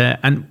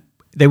 and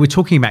they were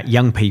talking about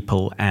young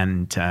people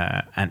and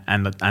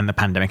the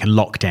pandemic and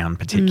lockdown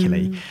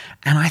particularly.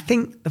 And I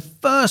think the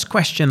first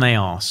question they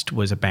asked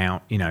was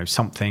about,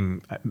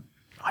 something,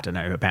 I don't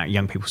know, about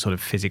young people's sort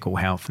of physical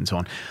health and so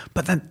on.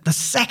 But then the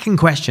second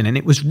question, and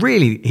it was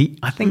really,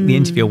 I think the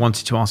interviewer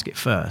wanted to ask it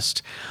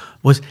first,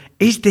 was,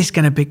 is this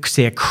going to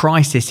see a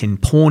crisis in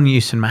porn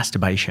use and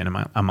masturbation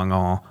among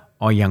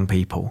our young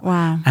people?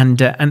 Wow.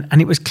 And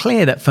it was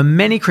clear that for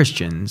many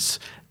Christians,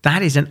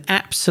 that is an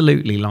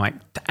absolutely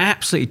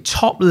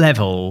top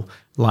level,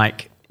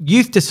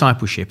 youth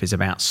discipleship is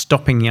about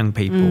stopping young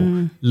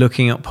people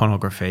looking at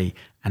pornography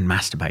and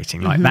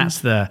masturbating. That's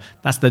the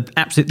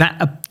absolute,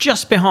 that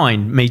just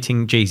behind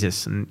meeting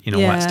Jesus and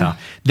all that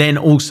stuff. Then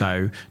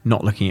also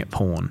not looking at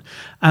porn.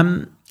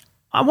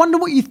 I wonder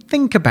what you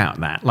think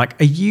about that.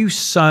 Are you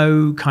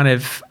so kind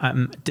of,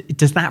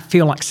 does that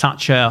feel like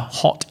such a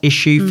hot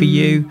issue for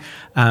you?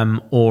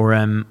 Or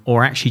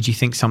actually, do you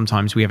think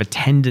sometimes we have a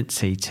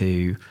tendency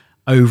to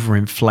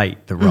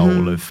overinflate the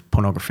role of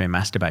pornography and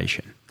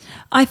masturbation?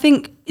 I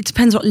think it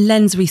depends what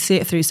lens we see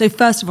it through. So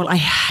first of all, I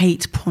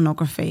hate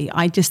pornography.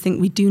 I just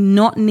think we do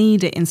not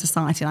need it in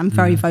society. And I'm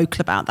very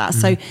vocal about that.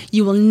 So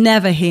you will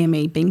never hear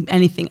me being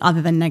anything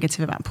other than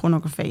negative about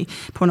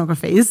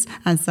pornographies,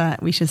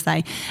 as we should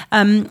say.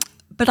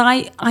 But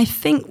I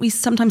think we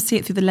sometimes see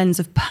it through the lens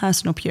of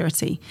personal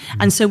purity.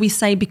 And so we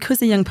say,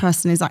 because a young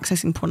person is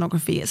accessing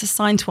pornography, it's a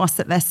sign to us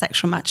that their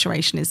sexual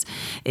maturation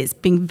is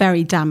being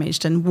very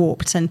damaged and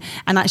warped. And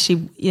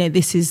actually,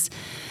 this is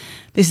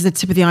the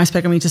tip of the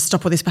iceberg, and we need to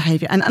stop all this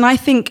behaviour. And I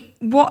think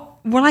what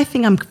I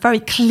think I'm very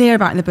clear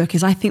about in the book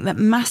is, I think that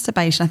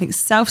masturbation, I think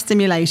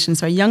self-stimulation,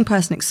 so a young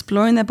person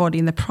exploring their body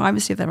in the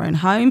privacy of their own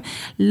home,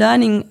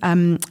 learning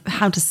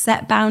how to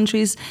set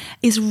boundaries,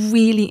 is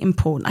really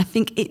important. I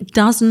think it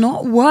does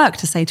not work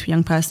to say to a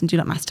young person, do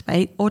not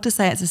masturbate, or to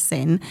say it's a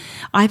sin.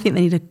 I think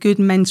they need a good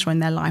mentor in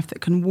their life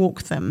that can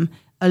walk them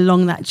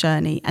along that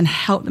journey and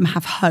help them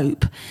have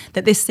hope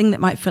that this thing that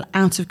might feel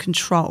out of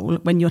control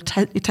when your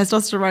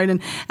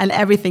testosterone and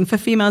everything, for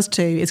females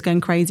too, is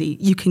going crazy,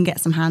 you can get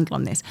some handle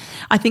on this.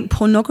 I think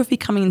pornography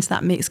coming into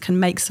that mix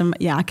can make some,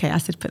 I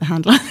said put the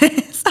handle on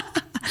this.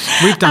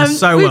 We've done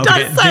so we've well. done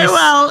to get so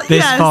well, this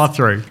yes. far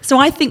through. So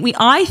I think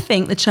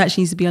the church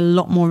needs to be a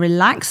lot more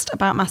relaxed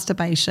about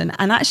masturbation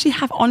and actually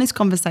have honest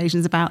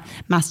conversations about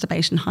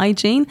masturbation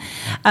hygiene,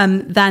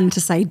 than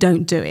to say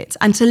don't do it,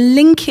 and to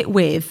link it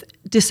with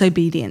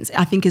disobedience.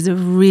 I think is a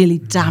really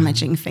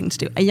damaging thing to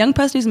do. A young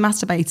person who's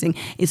masturbating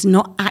is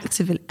not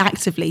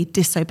actively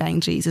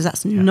disobeying Jesus.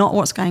 That's not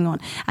what's going on,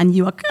 and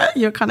you're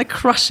kind of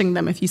crushing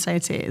them if you say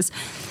it is.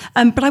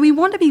 But we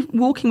want to be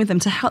walking with them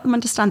to help them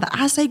understand that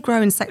as they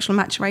grow in sexual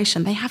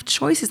maturation, they have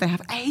choices, they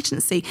have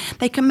agency,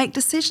 they can make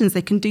decisions,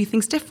 they can do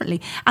things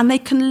differently, and they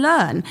can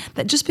learn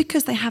that just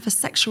because they have a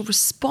sexual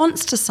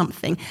response to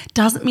something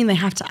doesn't mean they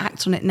have to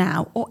act on it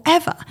now or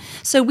ever.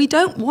 So we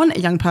don't want a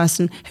young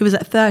person who is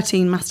at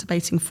 13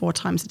 masturbating 4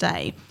 times a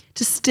day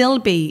to still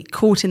be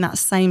caught in that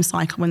same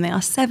cycle when they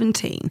are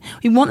 17.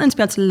 We want them to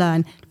be able to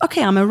learn,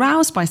 okay, I'm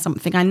aroused by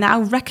something. I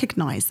now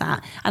recognize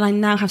that, and I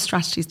now have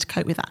strategies to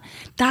cope with that.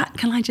 That,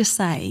 can I just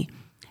say,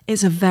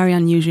 is a very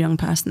unusual young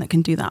person that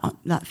can do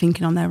that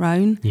thinking on their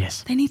own.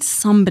 Yes. They need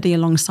somebody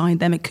alongside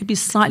them. It could be a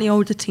slightly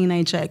older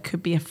teenager. It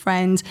could be a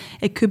friend.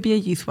 It could be a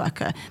youth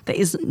worker that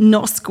is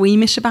not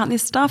squeamish about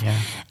this stuff. Yeah.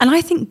 And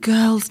I think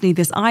girls need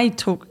this. I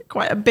talk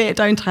quite a bit,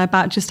 don't I,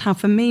 about just how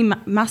for me,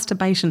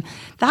 masturbation,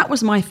 that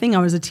was my thing. I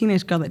was a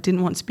teenage girl that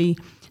didn't want to be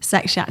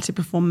sexually active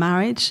before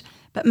marriage.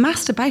 But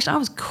masturbation, I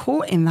was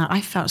caught in that.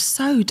 I felt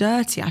so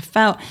dirty.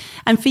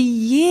 And for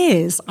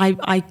years,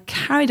 I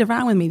carried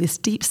around with me this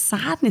deep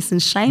sadness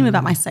and shame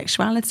about my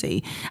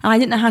sexuality. And I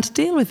didn't know how to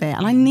deal with it.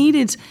 And I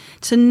needed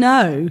to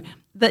know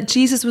that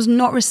Jesus was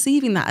not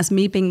receiving that as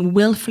me being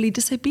willfully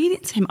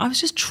disobedient to him. I was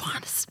just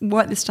trying to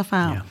work this stuff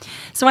out. Yeah.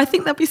 So I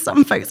think there'll be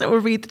some folks that will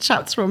read the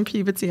chapter on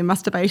puberty and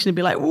masturbation and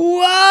be like,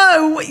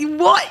 whoa,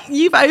 what?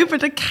 You've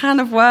opened a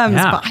can of worms.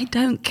 Yeah. But I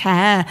don't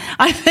care.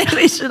 I think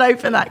we should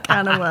open that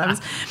can of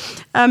worms.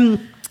 And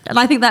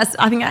I think that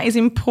is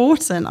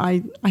important.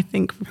 I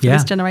think for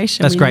this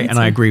generation. That's great, and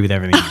I agree with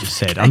everything you just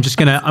said. I'm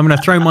gonna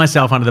throw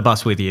myself under the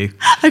bus with you.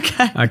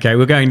 Okay,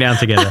 we're going down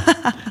together.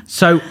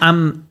 So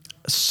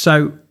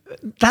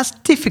that's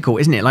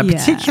difficult, isn't it? Like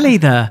particularly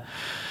the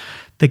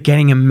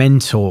getting a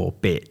mentor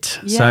bit.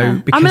 Yeah.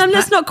 So because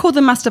let's not call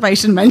them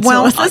masturbation mentors.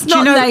 Well, let's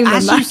not name them.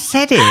 As you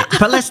said it,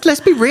 but let's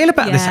be real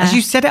about this. As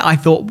you said it, I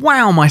thought,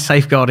 wow, my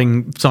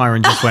safeguarding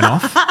siren just went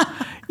off.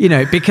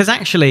 Because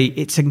actually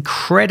it's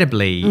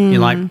incredibly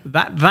like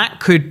that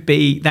could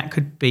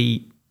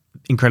be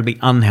incredibly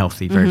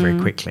unhealthy very, very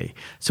quickly.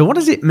 So what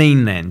does it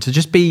mean then to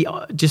just be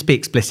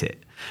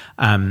explicit?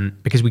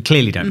 Because we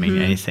clearly don't mean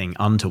anything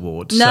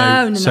untoward.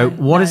 So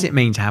what does it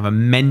mean to have a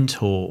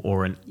mentor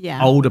or an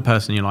older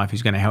person in your life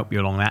who's going to help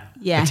you along that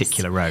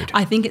particular road?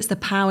 I think it's the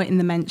power in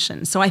the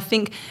mention. So I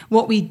think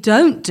what we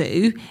don't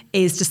do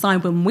is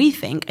decide when we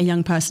think a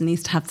young person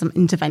needs to have some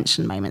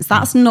intervention moments.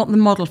 That's not the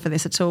model for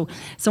this at all.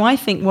 So I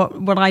think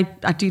what I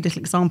do little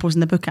examples in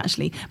the book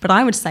actually, but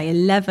I would say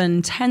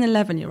 10,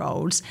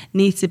 11-year-olds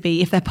need to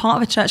be, if they're part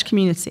of a church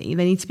community,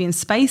 they need to be in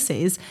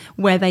spaces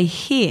where they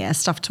hear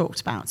stuff talked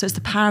about. So it's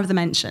the power of the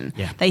mention.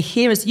 Yeah. They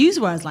hear us use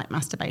words like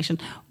masturbation,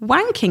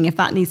 wanking if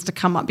that needs to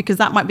come up, because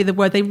that might be the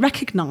word they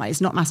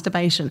recognize, not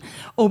masturbation.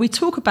 Or we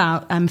talk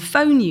about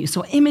phone use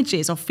or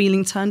images or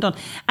feeling turned on.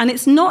 And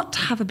it's not to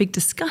have a big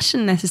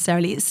discussion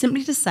necessarily. It's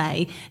simply to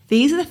say,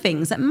 these are the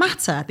things that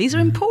matter. These are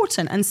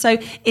important. And so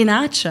in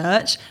our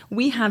church,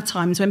 we have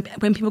times when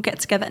people get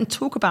together and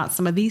talk about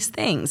some of these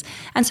things.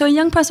 And so a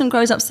young person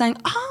grows up saying,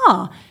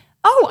 I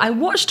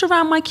watched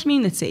around my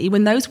community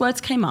when those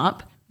words came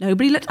up.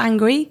 Nobody looked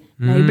angry.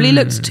 Nobody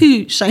looked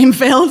too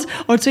shame-filled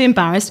or too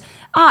embarrassed.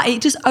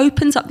 It just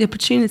opens up the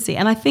opportunity.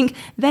 And I think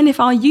then if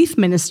our youth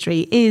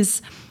ministry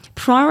is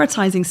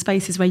prioritizing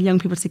spaces where young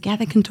people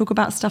together can talk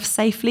about stuff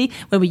safely,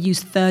 where we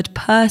use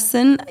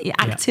third-person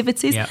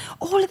activities,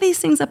 all of these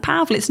things are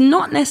powerful. It's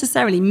not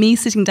necessarily me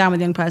sitting down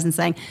with a young person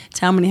saying,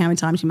 tell me how many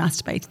times you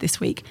masturbated this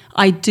week.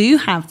 I do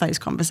have those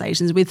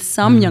conversations with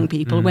some young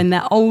people when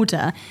they're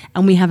older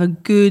and we have a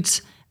good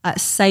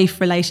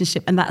safe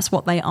relationship, and that's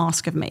what they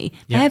ask of me.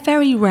 They're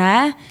very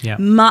rare.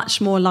 Much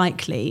more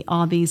likely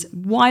are these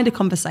wider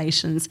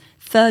conversations,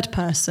 third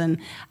person,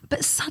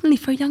 but suddenly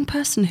for a young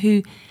person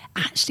who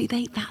actually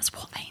that's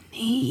what they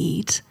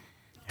need,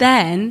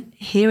 then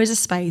here is a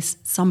space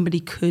somebody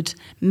could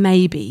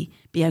maybe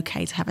be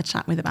okay to have a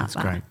chat with about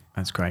that.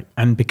 That's great.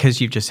 And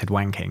because you've just said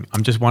wanking,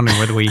 I'm just wondering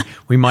whether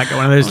we might get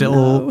one of those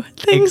little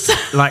things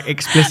like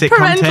explicit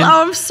parental, content.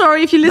 I'm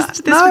sorry if you listen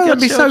to this with your it'd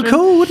be children. so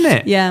cool, wouldn't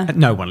it? Yeah.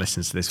 No one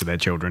listens to this with their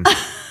children.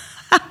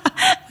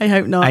 I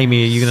hope not.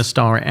 Amy, are you going to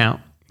star it out?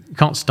 You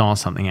can't star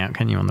something out,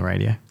 can you, on the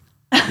radio?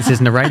 This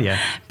isn't a radio.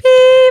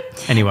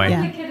 Beep.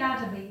 Anyway.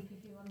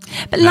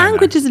 But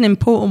language is an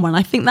important one.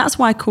 I think that's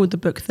why I called the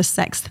book The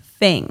Sex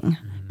Thing,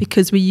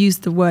 because we use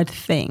the word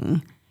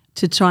thing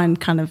to try and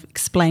kind of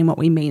explain what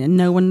we mean, and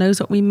no one knows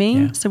what we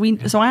mean.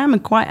 Yeah. So I am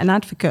quite an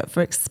advocate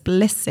for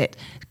explicit,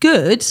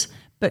 good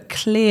but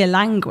clear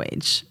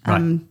language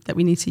that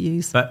we need to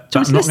use. But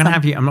I'm not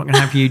going to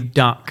have you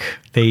duck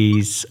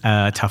these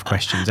tough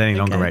questions any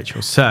longer,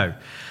 Rachel. So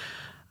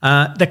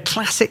The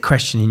classic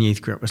question in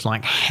youth group was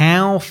like,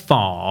 how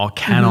far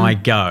can I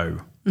go?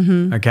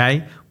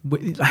 Okay.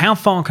 How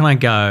far can I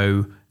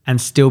go and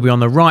still be on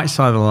the right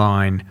side of the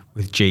line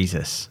with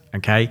Jesus?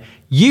 Okay.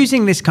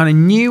 Using this kind of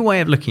new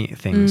way of looking at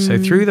things. So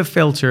through the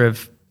filter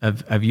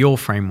of your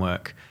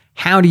framework,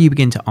 how do you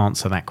begin to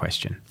answer that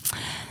question?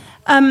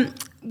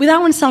 Without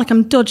wanting to sound like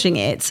I'm dodging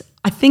it,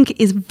 I think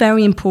it is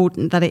very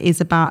important that it is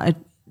about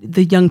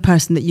the young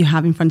person that you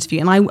have in front of you.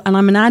 And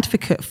I'm an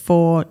advocate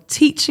for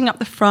teaching up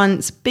the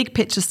front, big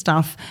picture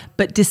stuff,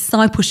 but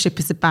discipleship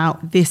is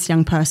about this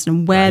young person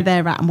and where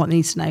they're at and what they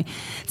need to know.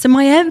 So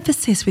my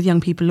emphasis with young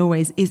people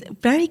always is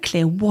very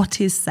clear. What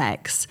is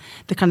sex?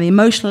 The kind of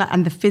emotional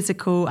and the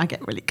physical. I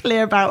get really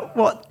clear about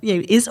what,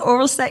 is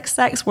oral sex?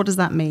 What does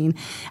that mean?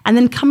 And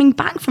then coming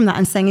back from that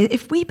and saying,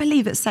 if we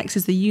believe that sex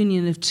is the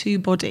union of two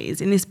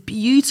bodies in this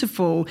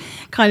beautiful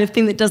kind of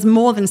thing that does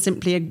more than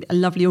simply a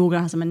lovely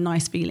orgasm and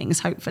nice feelings,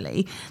 hopefully,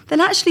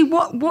 then actually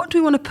what do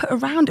we want to put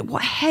around it?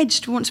 What hedge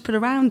do we want to put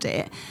around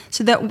it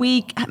so that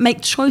we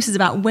make choices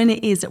about when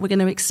it is that we're going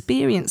to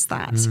experience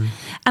that?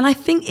 And I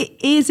think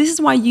this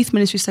is why youth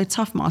ministry is so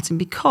tough, Martin,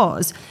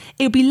 because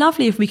it would be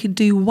lovely if we could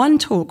do one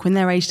talk when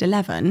they're aged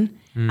 11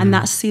 and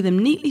that's see them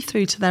neatly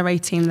through to their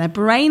 18. Their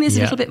brain is a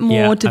little bit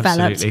more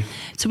developed. Absolutely.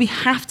 So we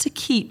have to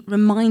keep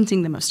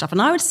reminding them of stuff.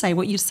 And I would say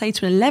what you'd say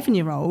to an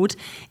 11-year-old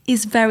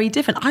is very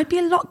different. I'd be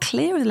a lot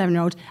clearer with an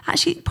 11-year-old.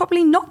 Actually,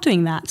 probably not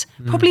doing that.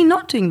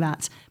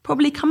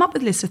 Probably come up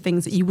with lists of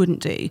things that you wouldn't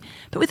do.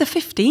 But with a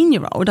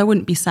 15-year-old, I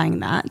wouldn't be saying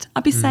that.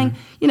 I'd be saying,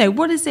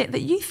 what is it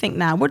that you think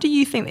now? What do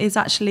you think is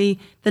actually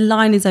the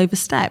line is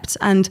overstepped?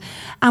 And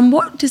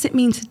what does it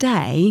mean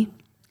today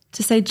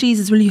to say,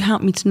 Jesus, will you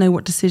help me to know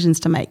what decisions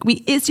to make?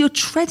 You're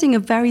treading a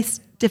very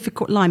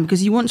difficult line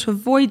because you want to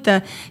avoid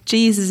the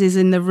Jesus is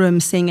in the room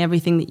seeing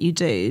everything that you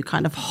do,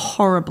 kind of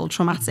horrible,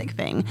 traumatic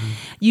thing.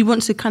 You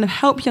want to kind of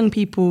help young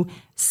people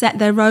set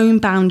their own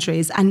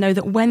boundaries and know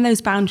that when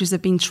those boundaries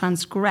have been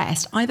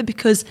transgressed, either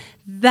because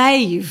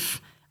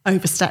they've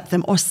overstepped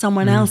them or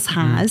someone else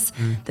has,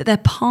 that they're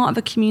part of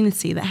a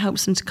community that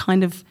helps them to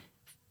kind of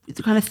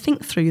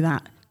think through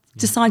that,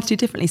 decide to do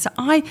differently. So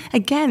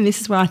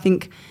this is where I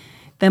think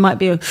there might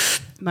be a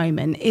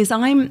moment, is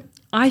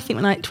I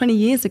think 20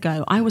 years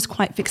ago, I was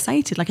quite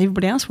fixated, like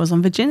everybody else was,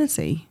 on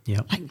virginity.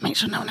 Yep. Like, make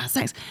sure no one has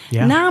sex.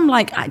 Yeah. Now I'm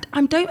like,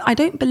 I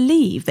don't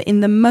believe that in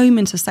the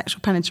moment of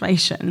sexual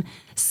penetration,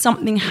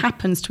 something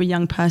happens to a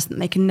young person that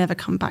they can never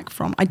come back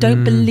from. I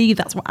don't believe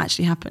that's what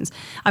actually happens.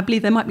 I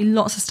believe there might be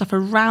lots of stuff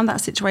around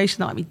that situation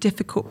that might be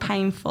difficult,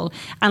 painful.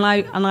 And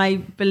I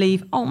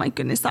believe, oh my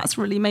goodness, that's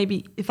really,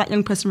 maybe if that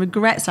young person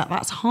regrets that,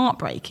 that's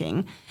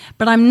heartbreaking.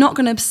 But I'm not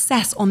going to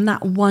obsess on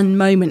that one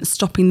moment,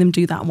 stopping them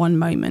do that one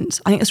moment.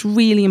 I think it's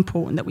really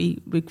important that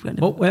we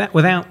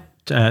without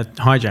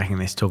hijacking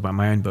this, talk about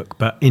my own book,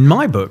 but in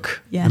my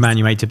book, yes. The Man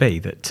You Made to Be,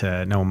 that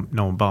no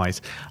one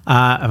buys,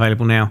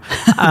 available now.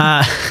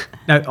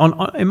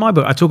 In my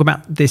book, I talk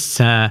about this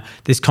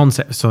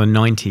concept of sort of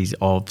 90s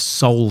of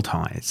soul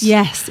ties.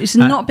 Yes, it's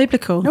not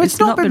biblical. No, it's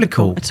not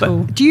biblical at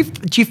all. Do you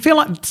feel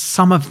like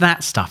some of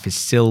that stuff is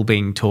still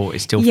being taught,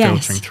 is still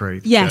filtering through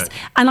the church?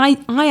 And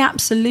I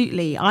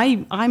absolutely,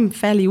 I'm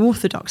fairly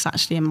orthodox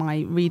actually in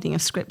my reading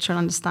of scripture and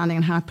understanding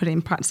and how I put it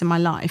in practice in my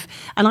life.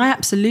 And I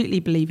absolutely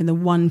believe in the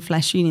one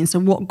flesh union. So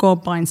what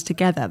God binds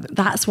together,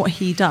 that's what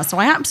he does. So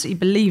I absolutely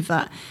believe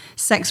that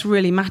sex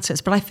really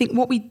matters. But I think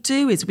what we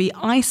do is we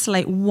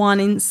isolate one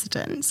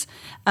incident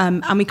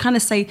and we kind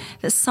of say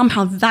that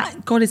somehow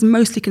that God is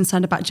mostly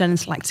concerned about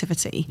genital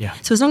activity. Yeah.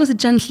 So as long as the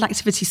genital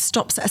activity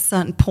stops at a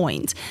certain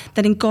point,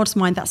 then in God's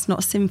mind that's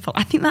not sinful.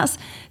 I think that's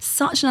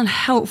such an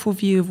unhelpful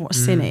view of what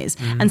sin is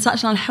and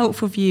such an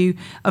unhelpful view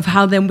of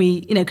how then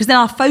we, because then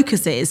our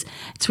focus is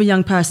to a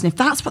young person, if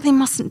that's what they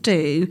mustn't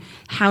do,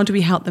 how do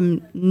we help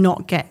them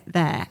not get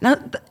there? Now,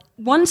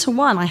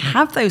 one-to-one, I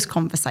have those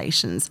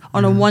conversations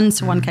on a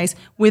one-to-one case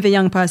with a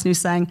young person who's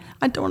saying,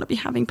 I don't want to be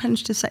having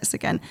penetrative sex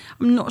again.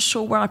 I'm not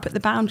sure where I put the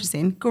boundaries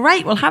in.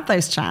 Great, we'll have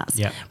those chats.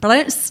 Yep. But I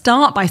don't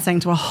start by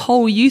saying to a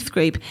whole youth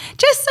group,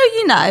 just so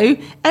you know,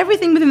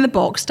 everything within the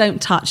box,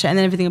 don't touch it, and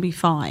then everything will be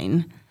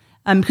fine.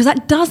 Because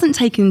that doesn't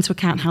take into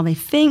account how they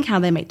think, how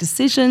they make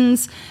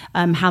decisions,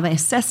 how they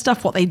assess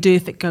stuff, what they do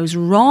if it goes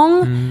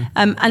wrong.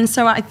 And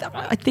so I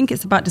think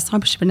it's about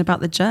discipleship and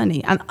about the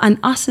journey. And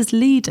us as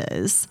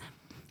leaders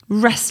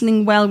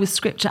wrestling well with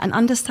scripture and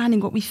understanding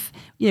what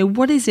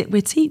what is it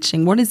we're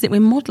teaching? What is it we're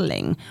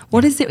modeling?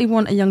 What is it we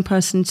want a young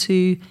person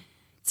to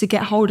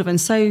get hold of? And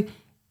so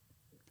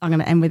I'm going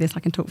to end with this. I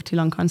can talk for too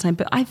long, can't I?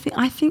 But I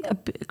think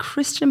a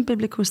Christian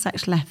biblical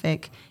sexual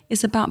ethic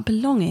is about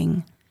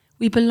belonging.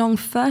 We belong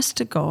first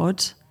to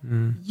God,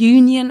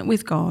 union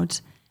with God,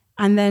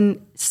 and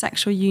then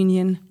sexual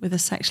union with a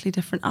sexually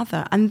different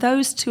other. And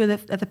those two are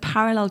the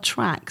parallel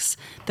tracks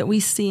that we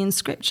see in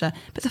Scripture.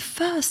 But the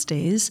first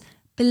is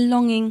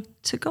belonging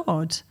to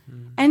God.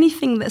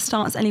 Anything that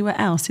starts anywhere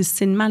else is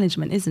sin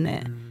management, isn't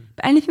it?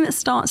 But anything that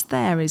starts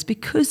there is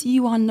because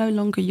you are no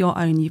longer your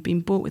own, you've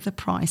been bought with a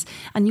price,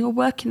 and you're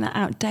working that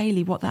out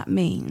daily, what that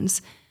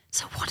means.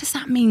 So what does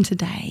that mean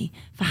today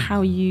for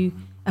how you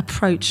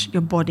approach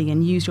your body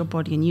and use your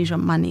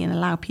money and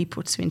allow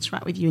people to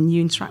interact with you and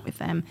you interact with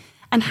them?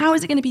 And how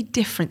is it going to be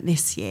different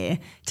this year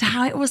to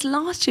how it was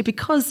last year?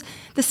 Because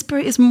the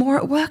Spirit is more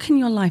at work in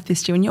your life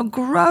this year, and you're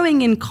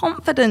growing in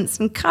confidence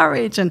and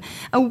courage and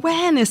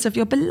awareness of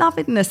your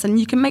belovedness, and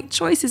you can make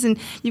choices, and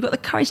you've got the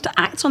courage to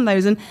act on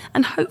those. And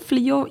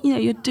hopefully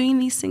you're doing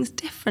these things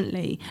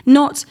differently.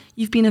 Not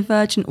you've been a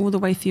virgin all the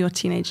way through your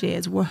teenage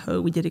years.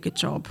 Whoa, we did a good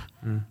job.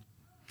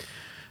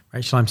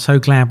 Rachel, I'm so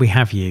glad we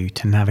have you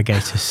to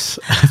navigate us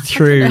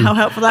through. I don't know how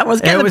helpful that was.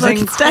 Get It the was book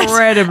instead.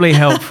 incredibly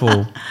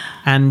helpful,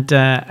 and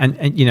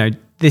you know,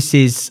 this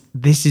is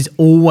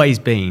always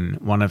been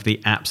one of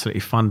the absolutely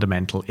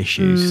fundamental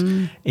issues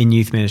in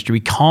youth ministry. We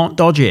can't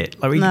dodge it.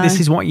 This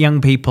is what young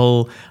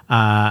people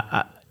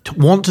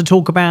want to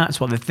talk about.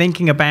 It's what they're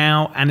thinking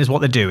about, and is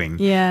what they're doing.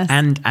 Yes.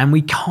 And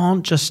we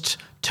can't just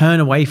turn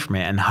away from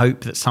it and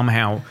hope that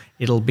somehow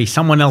it'll be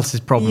someone else's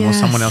problem or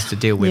someone else to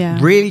deal with. Yeah.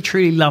 Really,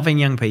 truly loving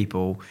young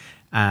people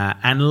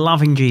and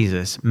loving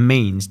Jesus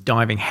means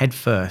diving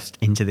headfirst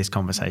into this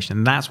conversation.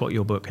 And that's what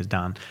your book has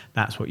done.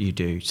 That's what you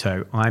do.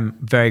 So I'm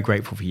very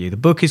grateful for you. The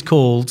book is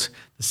called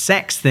The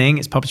Sex Thing.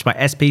 It's published by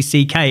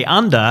SPCK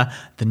under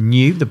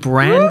the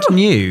brand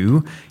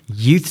new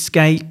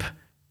Youthscape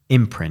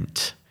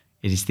imprint.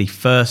 It is the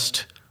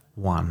first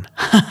one.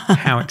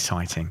 How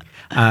exciting.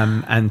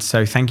 And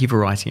so thank you for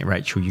writing it,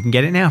 Rachel. You can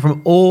get it now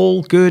from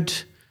all good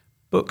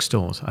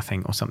bookstores, I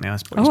think, or something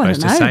else. What you're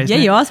supposed to say, isn't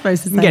it? You are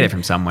supposed to say. You can get it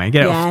from somewhere.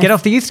 Get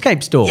off the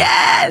Youthscape store.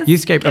 Yes!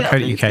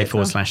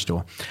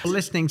 Youthscape.co.uk/store.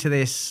 Listening to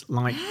this,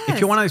 if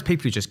you're one of those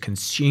people who just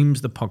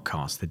consumes the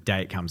podcast the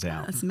day it comes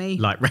out. That's me.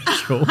 Like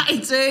Rachel.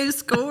 I do.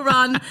 School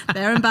run,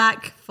 there and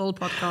back, full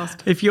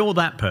podcast. If you're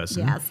that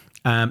person. Yes.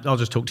 I'll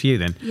just talk to you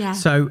then. Yeah.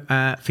 So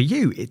for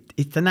you,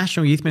 it's the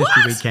National Youth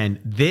Ministry Weekend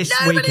this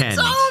weekend. Nobody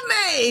told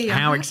me.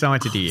 How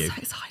excited are you? So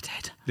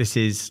excited. This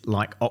is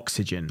like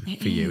oxygen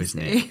for you,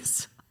 isn't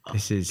it?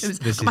 It is.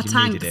 This is my you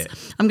tanks. needed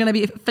it. I'm going to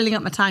be filling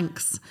up my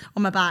tanks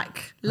on my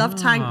back. Love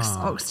tanks,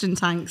 oxygen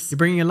tanks. You're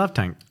bringing a love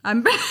tank.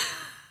 I'm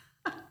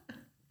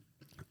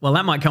Well,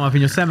 that might come up in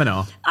your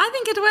seminar. I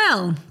think it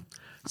will.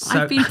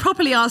 So, I've been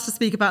properly asked to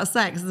speak about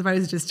sex as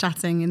opposed to just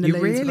chatting in the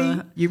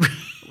loons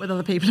with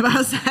other people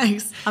about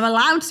sex. I'm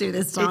allowed to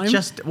this time. It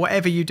just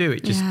whatever you do,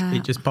 it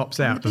just pops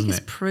out, doesn't it? The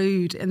biggest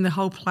prude in the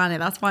whole planet.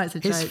 That's why it's a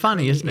joke. It's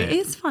funny, isn't it? It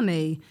is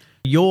funny.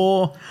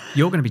 You're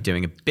going to be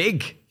doing a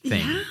big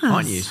thing,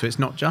 aren't you? So it's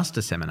not just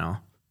a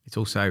seminar; it's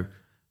also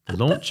the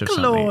launch of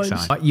something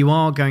exciting. But you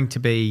are going to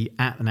be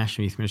at the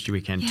National Youth Ministry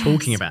Weekend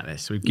talking about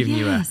this. So we've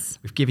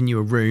given you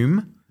a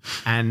room,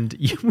 and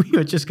we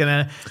are just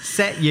going to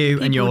set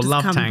you and your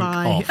love tank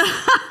off,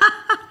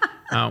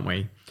 aren't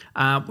we?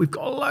 We've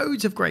got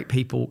loads of great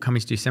people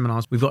coming to do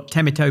seminars. We've got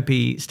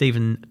Temitope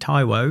Stephen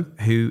Taiwo,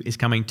 who is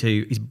coming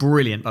to. He's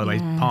brilliant, by the way.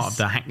 He's part of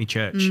the Hackney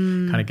Church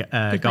kind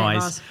of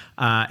guys.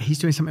 He's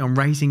doing something on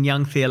raising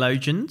young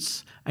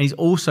theologians. And he's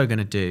also going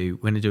to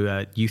do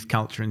a youth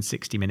culture in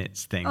 60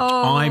 minutes thing, which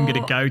I'm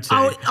going to go to.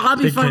 Oh, I'll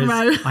be front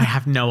row. I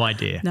have no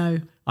idea. No.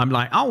 I'm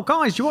like, oh,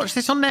 guys, you watch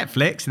this on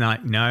Netflix? And they're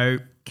like, no.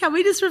 Can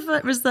we just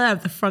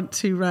reserve the front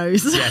two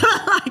rows? Yes.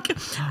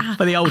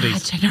 For the oldies.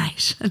 Our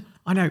generation.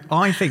 I know.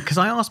 I think, because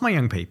I ask my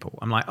young people,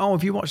 I'm like, oh,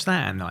 have you watched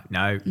that? And they're like,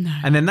 no.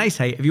 And then they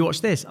say, have you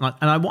watched this?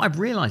 And what I've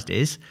realised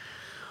is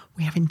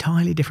we have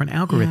entirely different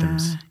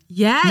algorithms.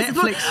 Yes.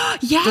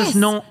 Netflix does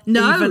not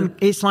even,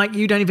 it's like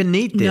you don't even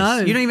need this. No.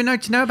 You don't even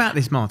know about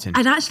this, Martin.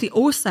 And actually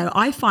also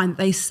I find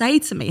they say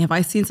to me, have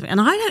I seen something? And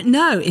I don't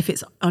know if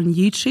it's on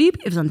YouTube,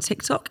 if it's on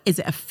TikTok, is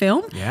it a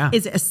film? Yeah.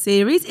 Is it a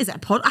series? Is it a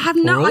pod? I have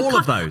no all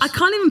of those. I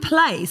can't even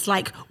place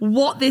like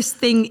what this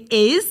thing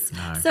is.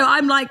 No. So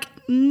I'm like,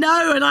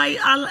 no,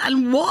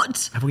 and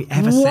what? Have we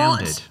ever what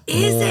sounded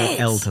is more it?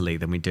 elderly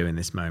than we do in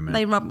this moment?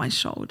 They rub my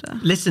shoulder.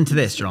 Listen to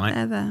this,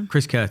 right? There.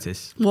 Chris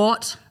Curtis.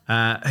 What?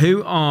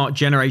 Who are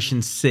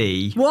Generation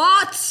C?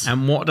 What?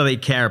 And what do they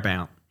care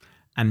about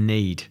and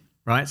need?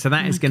 Right? So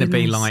that is going to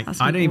be goodness. like,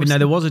 That's I don't even know awesome.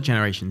 there was a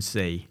Generation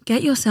C.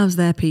 Get yourselves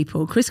there,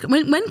 people.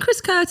 When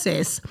Chris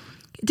Curtis,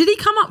 did he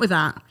come up with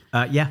that?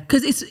 Yeah.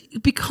 Because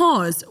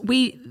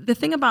the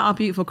thing about our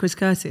beautiful Chris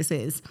Curtis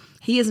is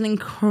he is an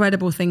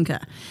incredible thinker.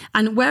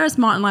 And whereas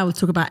Martin and I will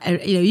talk about,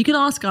 you can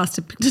ask us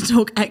to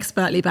talk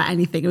expertly about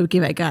anything, we'll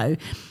give it a go.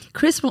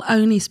 Chris will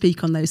only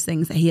speak on those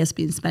things that he has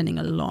been spending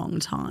a long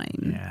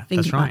time thinking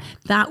that's right.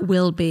 about. That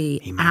will be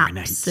He marinates.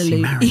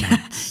 absolutely, He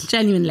marinates.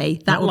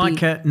 Genuinely, that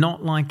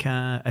Not like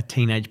a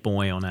teenage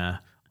boy on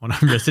a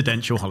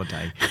residential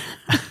holiday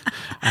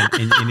and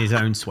in his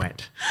own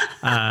sweat.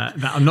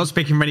 I'm not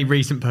speaking from any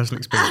recent personal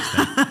experience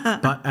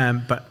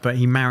there, but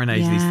he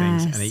marinates these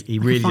things, and he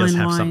like really a fine does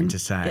have wine. something to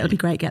say. It'll be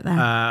great. Get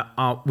there.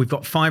 We've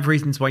got 5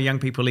 reasons why young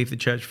people leave the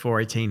church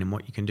before 18 and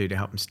what you can do to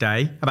help them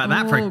stay. About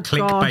that for a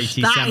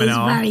clickbaity that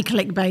seminar. That is very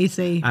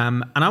clickbaity.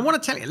 And I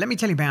want to let me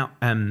tell you about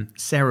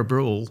Sarah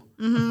Bruhl.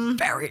 I'm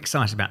very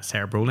excited about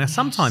Sarah Bruhl. Now,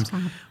 sometimes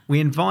we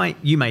invite,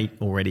 you may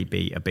already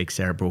be a big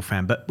Sarah Bruhl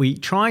fan, but we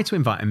try to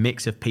invite a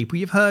mix of people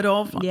you've heard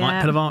of, like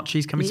Pilar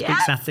Archie's coming to speak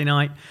Saturday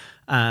night.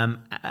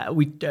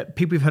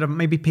 People you've heard of,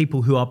 maybe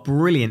people who are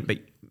brilliant, but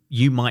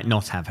you might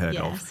not have heard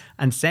of. Yes.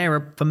 And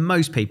Sarah, for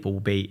most people,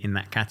 will be in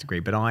that category.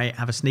 But I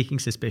have a sneaking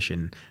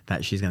suspicion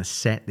that she's going to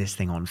set this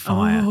thing on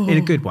fire in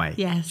a good way.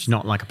 Yes. She's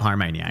not like a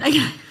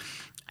pyromaniac.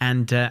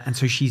 And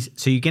so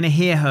you're going to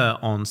hear her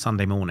on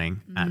Sunday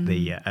morning at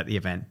the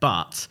event,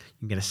 but you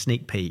can get a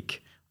sneak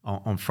peek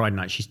on Friday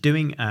night. She's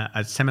doing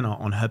a seminar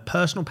on her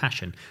personal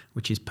passion,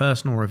 which is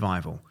personal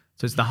revival.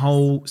 So it's the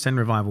whole Send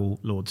Revival,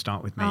 Lord,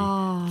 Start With Me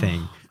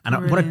thing.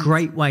 And what a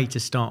great way to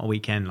start a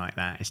weekend like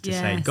that is to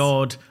say,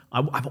 God,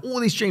 I have all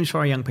these dreams for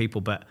our young people,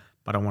 but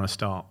I want to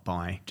start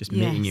by just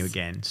meeting you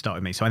again. Start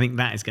with me. So I think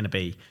that is going to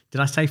be,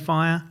 did I say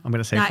fire? I'm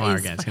going to say fire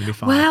again. It's going to be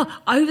fire. Well,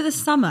 over the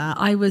summer,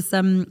 I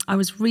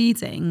was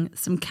reading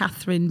some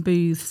Catherine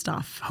Booth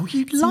stuff. Oh,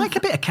 you like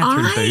a bit of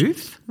Catherine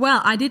Booth?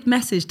 Well, I did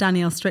message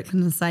Danielle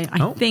Strickland and say,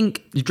 I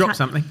think... You dropped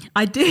something?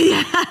 I do,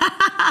 yeah.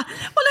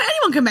 Well, no,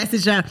 anyone can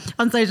message her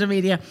on social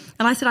media.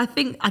 And I said, I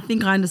think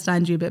I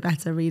understand you a bit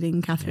better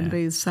reading Catherine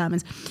Booth's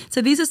sermons.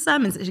 So these are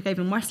sermons that she gave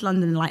in West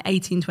London in like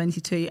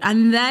 1822.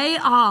 And they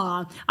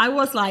are, I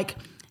was like...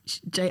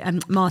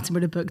 Martin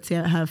would have booked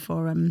her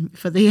for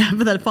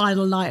the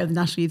final night of the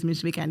National Youth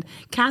Ministry Weekend.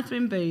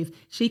 Catherine Booth,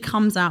 she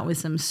comes out with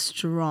some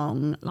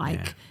strong,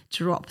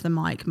 drop the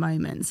mic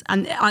moments.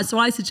 And so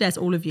I suggest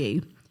all of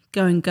you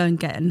go and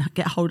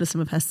get hold of some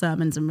of her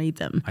sermons and read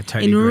them. I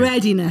totally agree.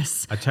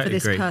 Readiness for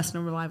this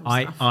personal revival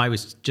stuff. I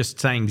was just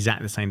saying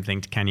exactly the same thing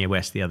to Kanye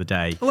West the other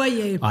day. Were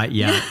you? I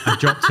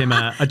dropped him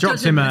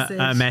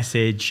a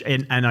message,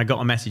 and I got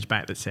a message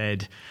back that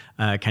said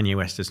Kanye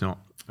West does not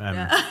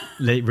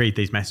read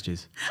these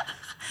messages.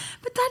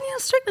 But Danielle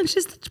Strickland,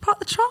 she's part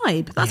of the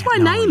tribe. That's why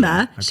I name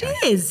her. Okay. She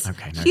is.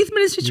 Okay, no. Youth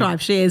Ministry Tribe.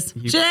 She is.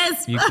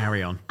 Cheers. You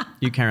carry on.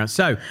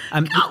 So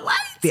can't wait.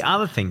 The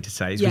other thing to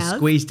say is we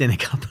squeezed in a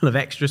couple of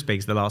extra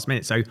speaks at the last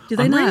minute. So do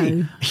they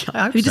know?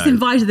 I hope we just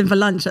invited them for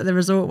lunch at the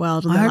Resort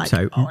World. And I hope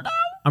so. Oh no.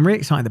 I'm really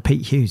excited that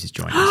Pete Hughes is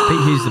joining us. Pete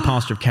Hughes is the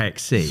pastor of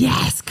KXC.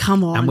 Yes,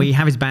 come on. And we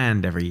have his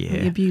band every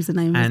year. We abuse the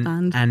name of his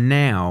band. And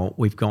now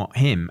we've got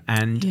him.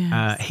 And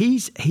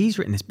he's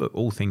written this book,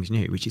 All Things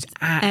New, which is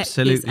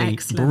absolutely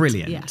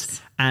brilliant.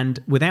 Yes. And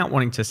without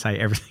wanting to say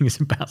everything is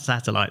about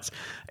satellites,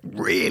 it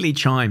really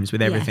chimes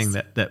with everything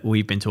that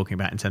we've been talking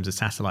about in terms of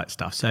satellite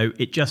stuff. So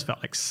it just felt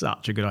like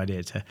such a good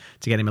idea to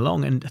get him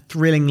along. And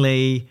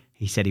thrillingly,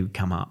 he said he would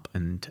come up,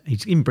 and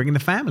he's even bringing the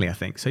family, I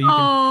think. So you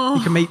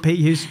can meet Pete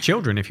Hughes'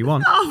 children if you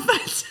want. Oh,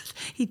 but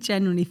he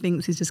genuinely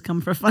thinks he's just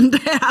come for a fun day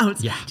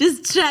out. Yeah.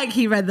 Just check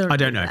he read the... I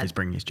don't know if he's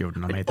bringing his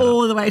children. I made that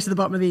all up. the way to the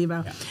bottom of the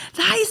email. Yeah.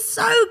 That is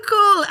so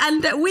cool.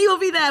 And we will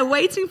be there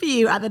waiting for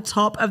you at the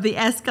top of the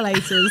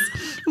escalators,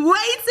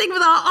 waiting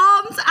with our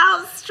arms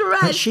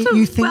outstretched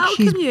to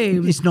welcome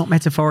you. It's not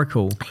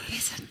metaphorical.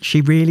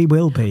 She really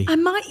will be. I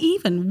might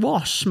even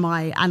wash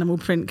my animal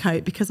print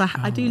coat because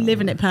I do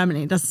live in it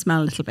permanently. It does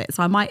smell a little bit.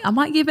 So I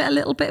might give it a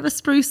little bit of a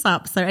spruce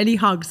up. So any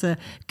hugs are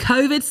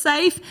COVID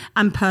safe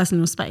and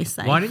personal space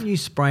safe. Why don't you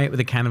spray it with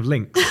a can of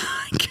Lynx?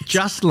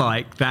 Just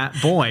like that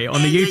boy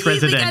on the youth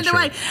residential.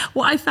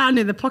 What I found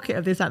in the pocket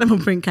of this animal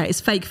print coat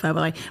is fake fur,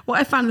 by the way. What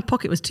I found in the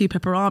pocket was 2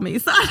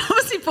 pepperamis that I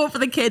obviously bought for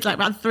the kids like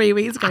about 3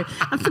 weeks ago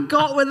and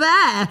forgot were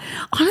there.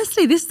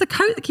 Honestly, this is the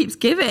coat that keeps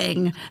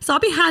giving. So I'll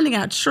be handing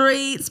out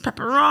treats,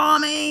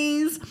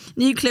 pepperamis,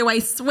 nuclear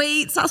waste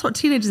sweets. That's what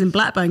teenagers in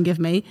Blackburn give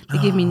me. They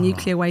give me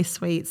nuclear waste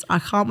sweets. I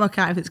can't work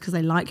out if it's because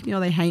they like me or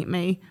they hate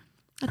me.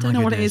 I don't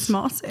know what it is,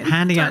 Martin.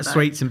 Handing out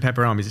sweets and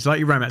pepperamis. It's like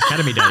your Romance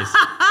Academy days.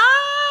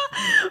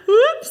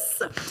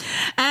 Whoops.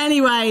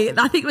 Anyway,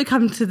 I think we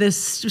come to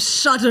this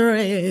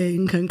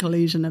shuddering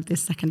conclusion of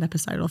this second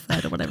episode or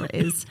third or whatever it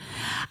is.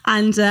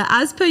 And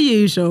as per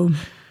usual,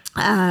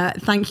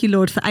 thank you,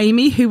 Lord, for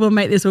Amy, who will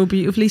make this all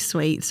beautifully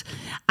sweet.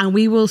 And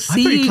we will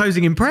see. I thought you were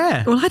closing in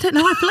prayer. Well, I don't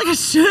know. I feel like I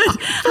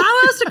should.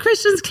 How else do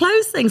Christians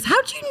close things?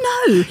 How do you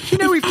know? You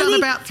know, we've done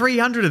about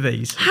 300 of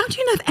these. How do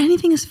you know if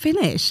anything is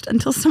finished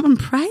until someone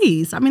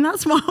prays? I mean,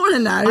 that's what I want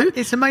to know.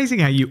 It's amazing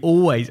how you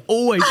always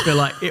feel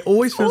like it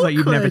always feels like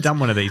you've never done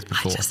one of these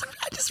before.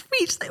 I just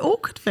reach the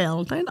awkward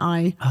feel, don't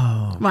I?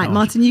 Oh, right, gosh.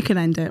 Martin, you can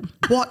end it.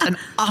 What an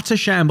utter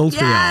shambles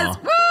we are.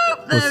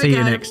 Whoop, we'll see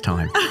you next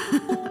time.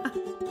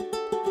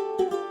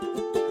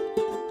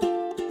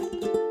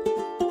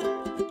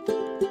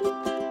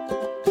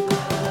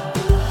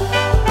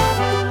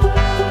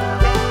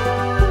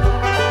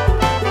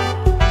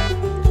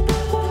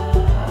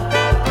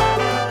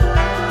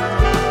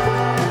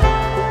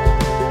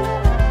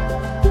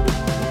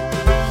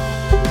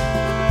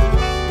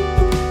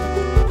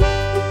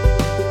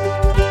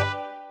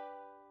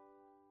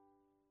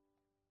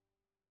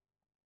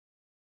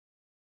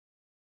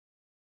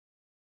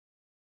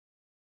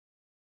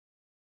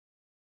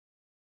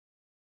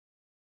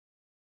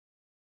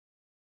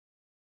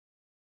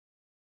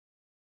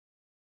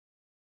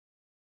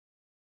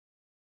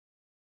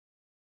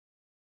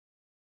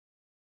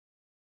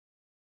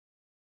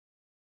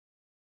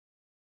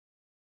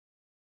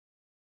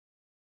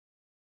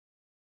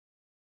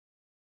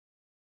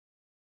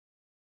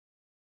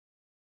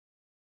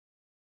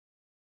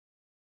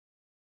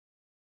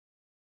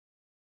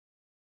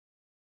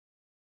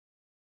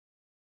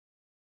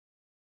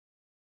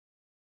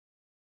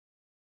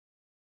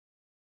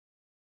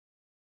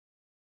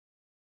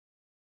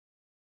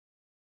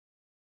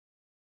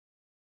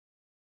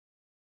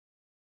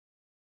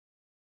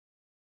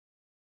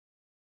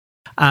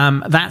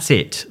 That's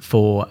it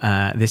for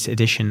this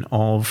edition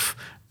of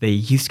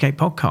the Youthscape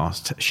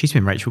podcast. She's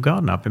been Rachel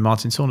Gardner. I've been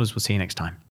Martin Saunders. We'll see you next time.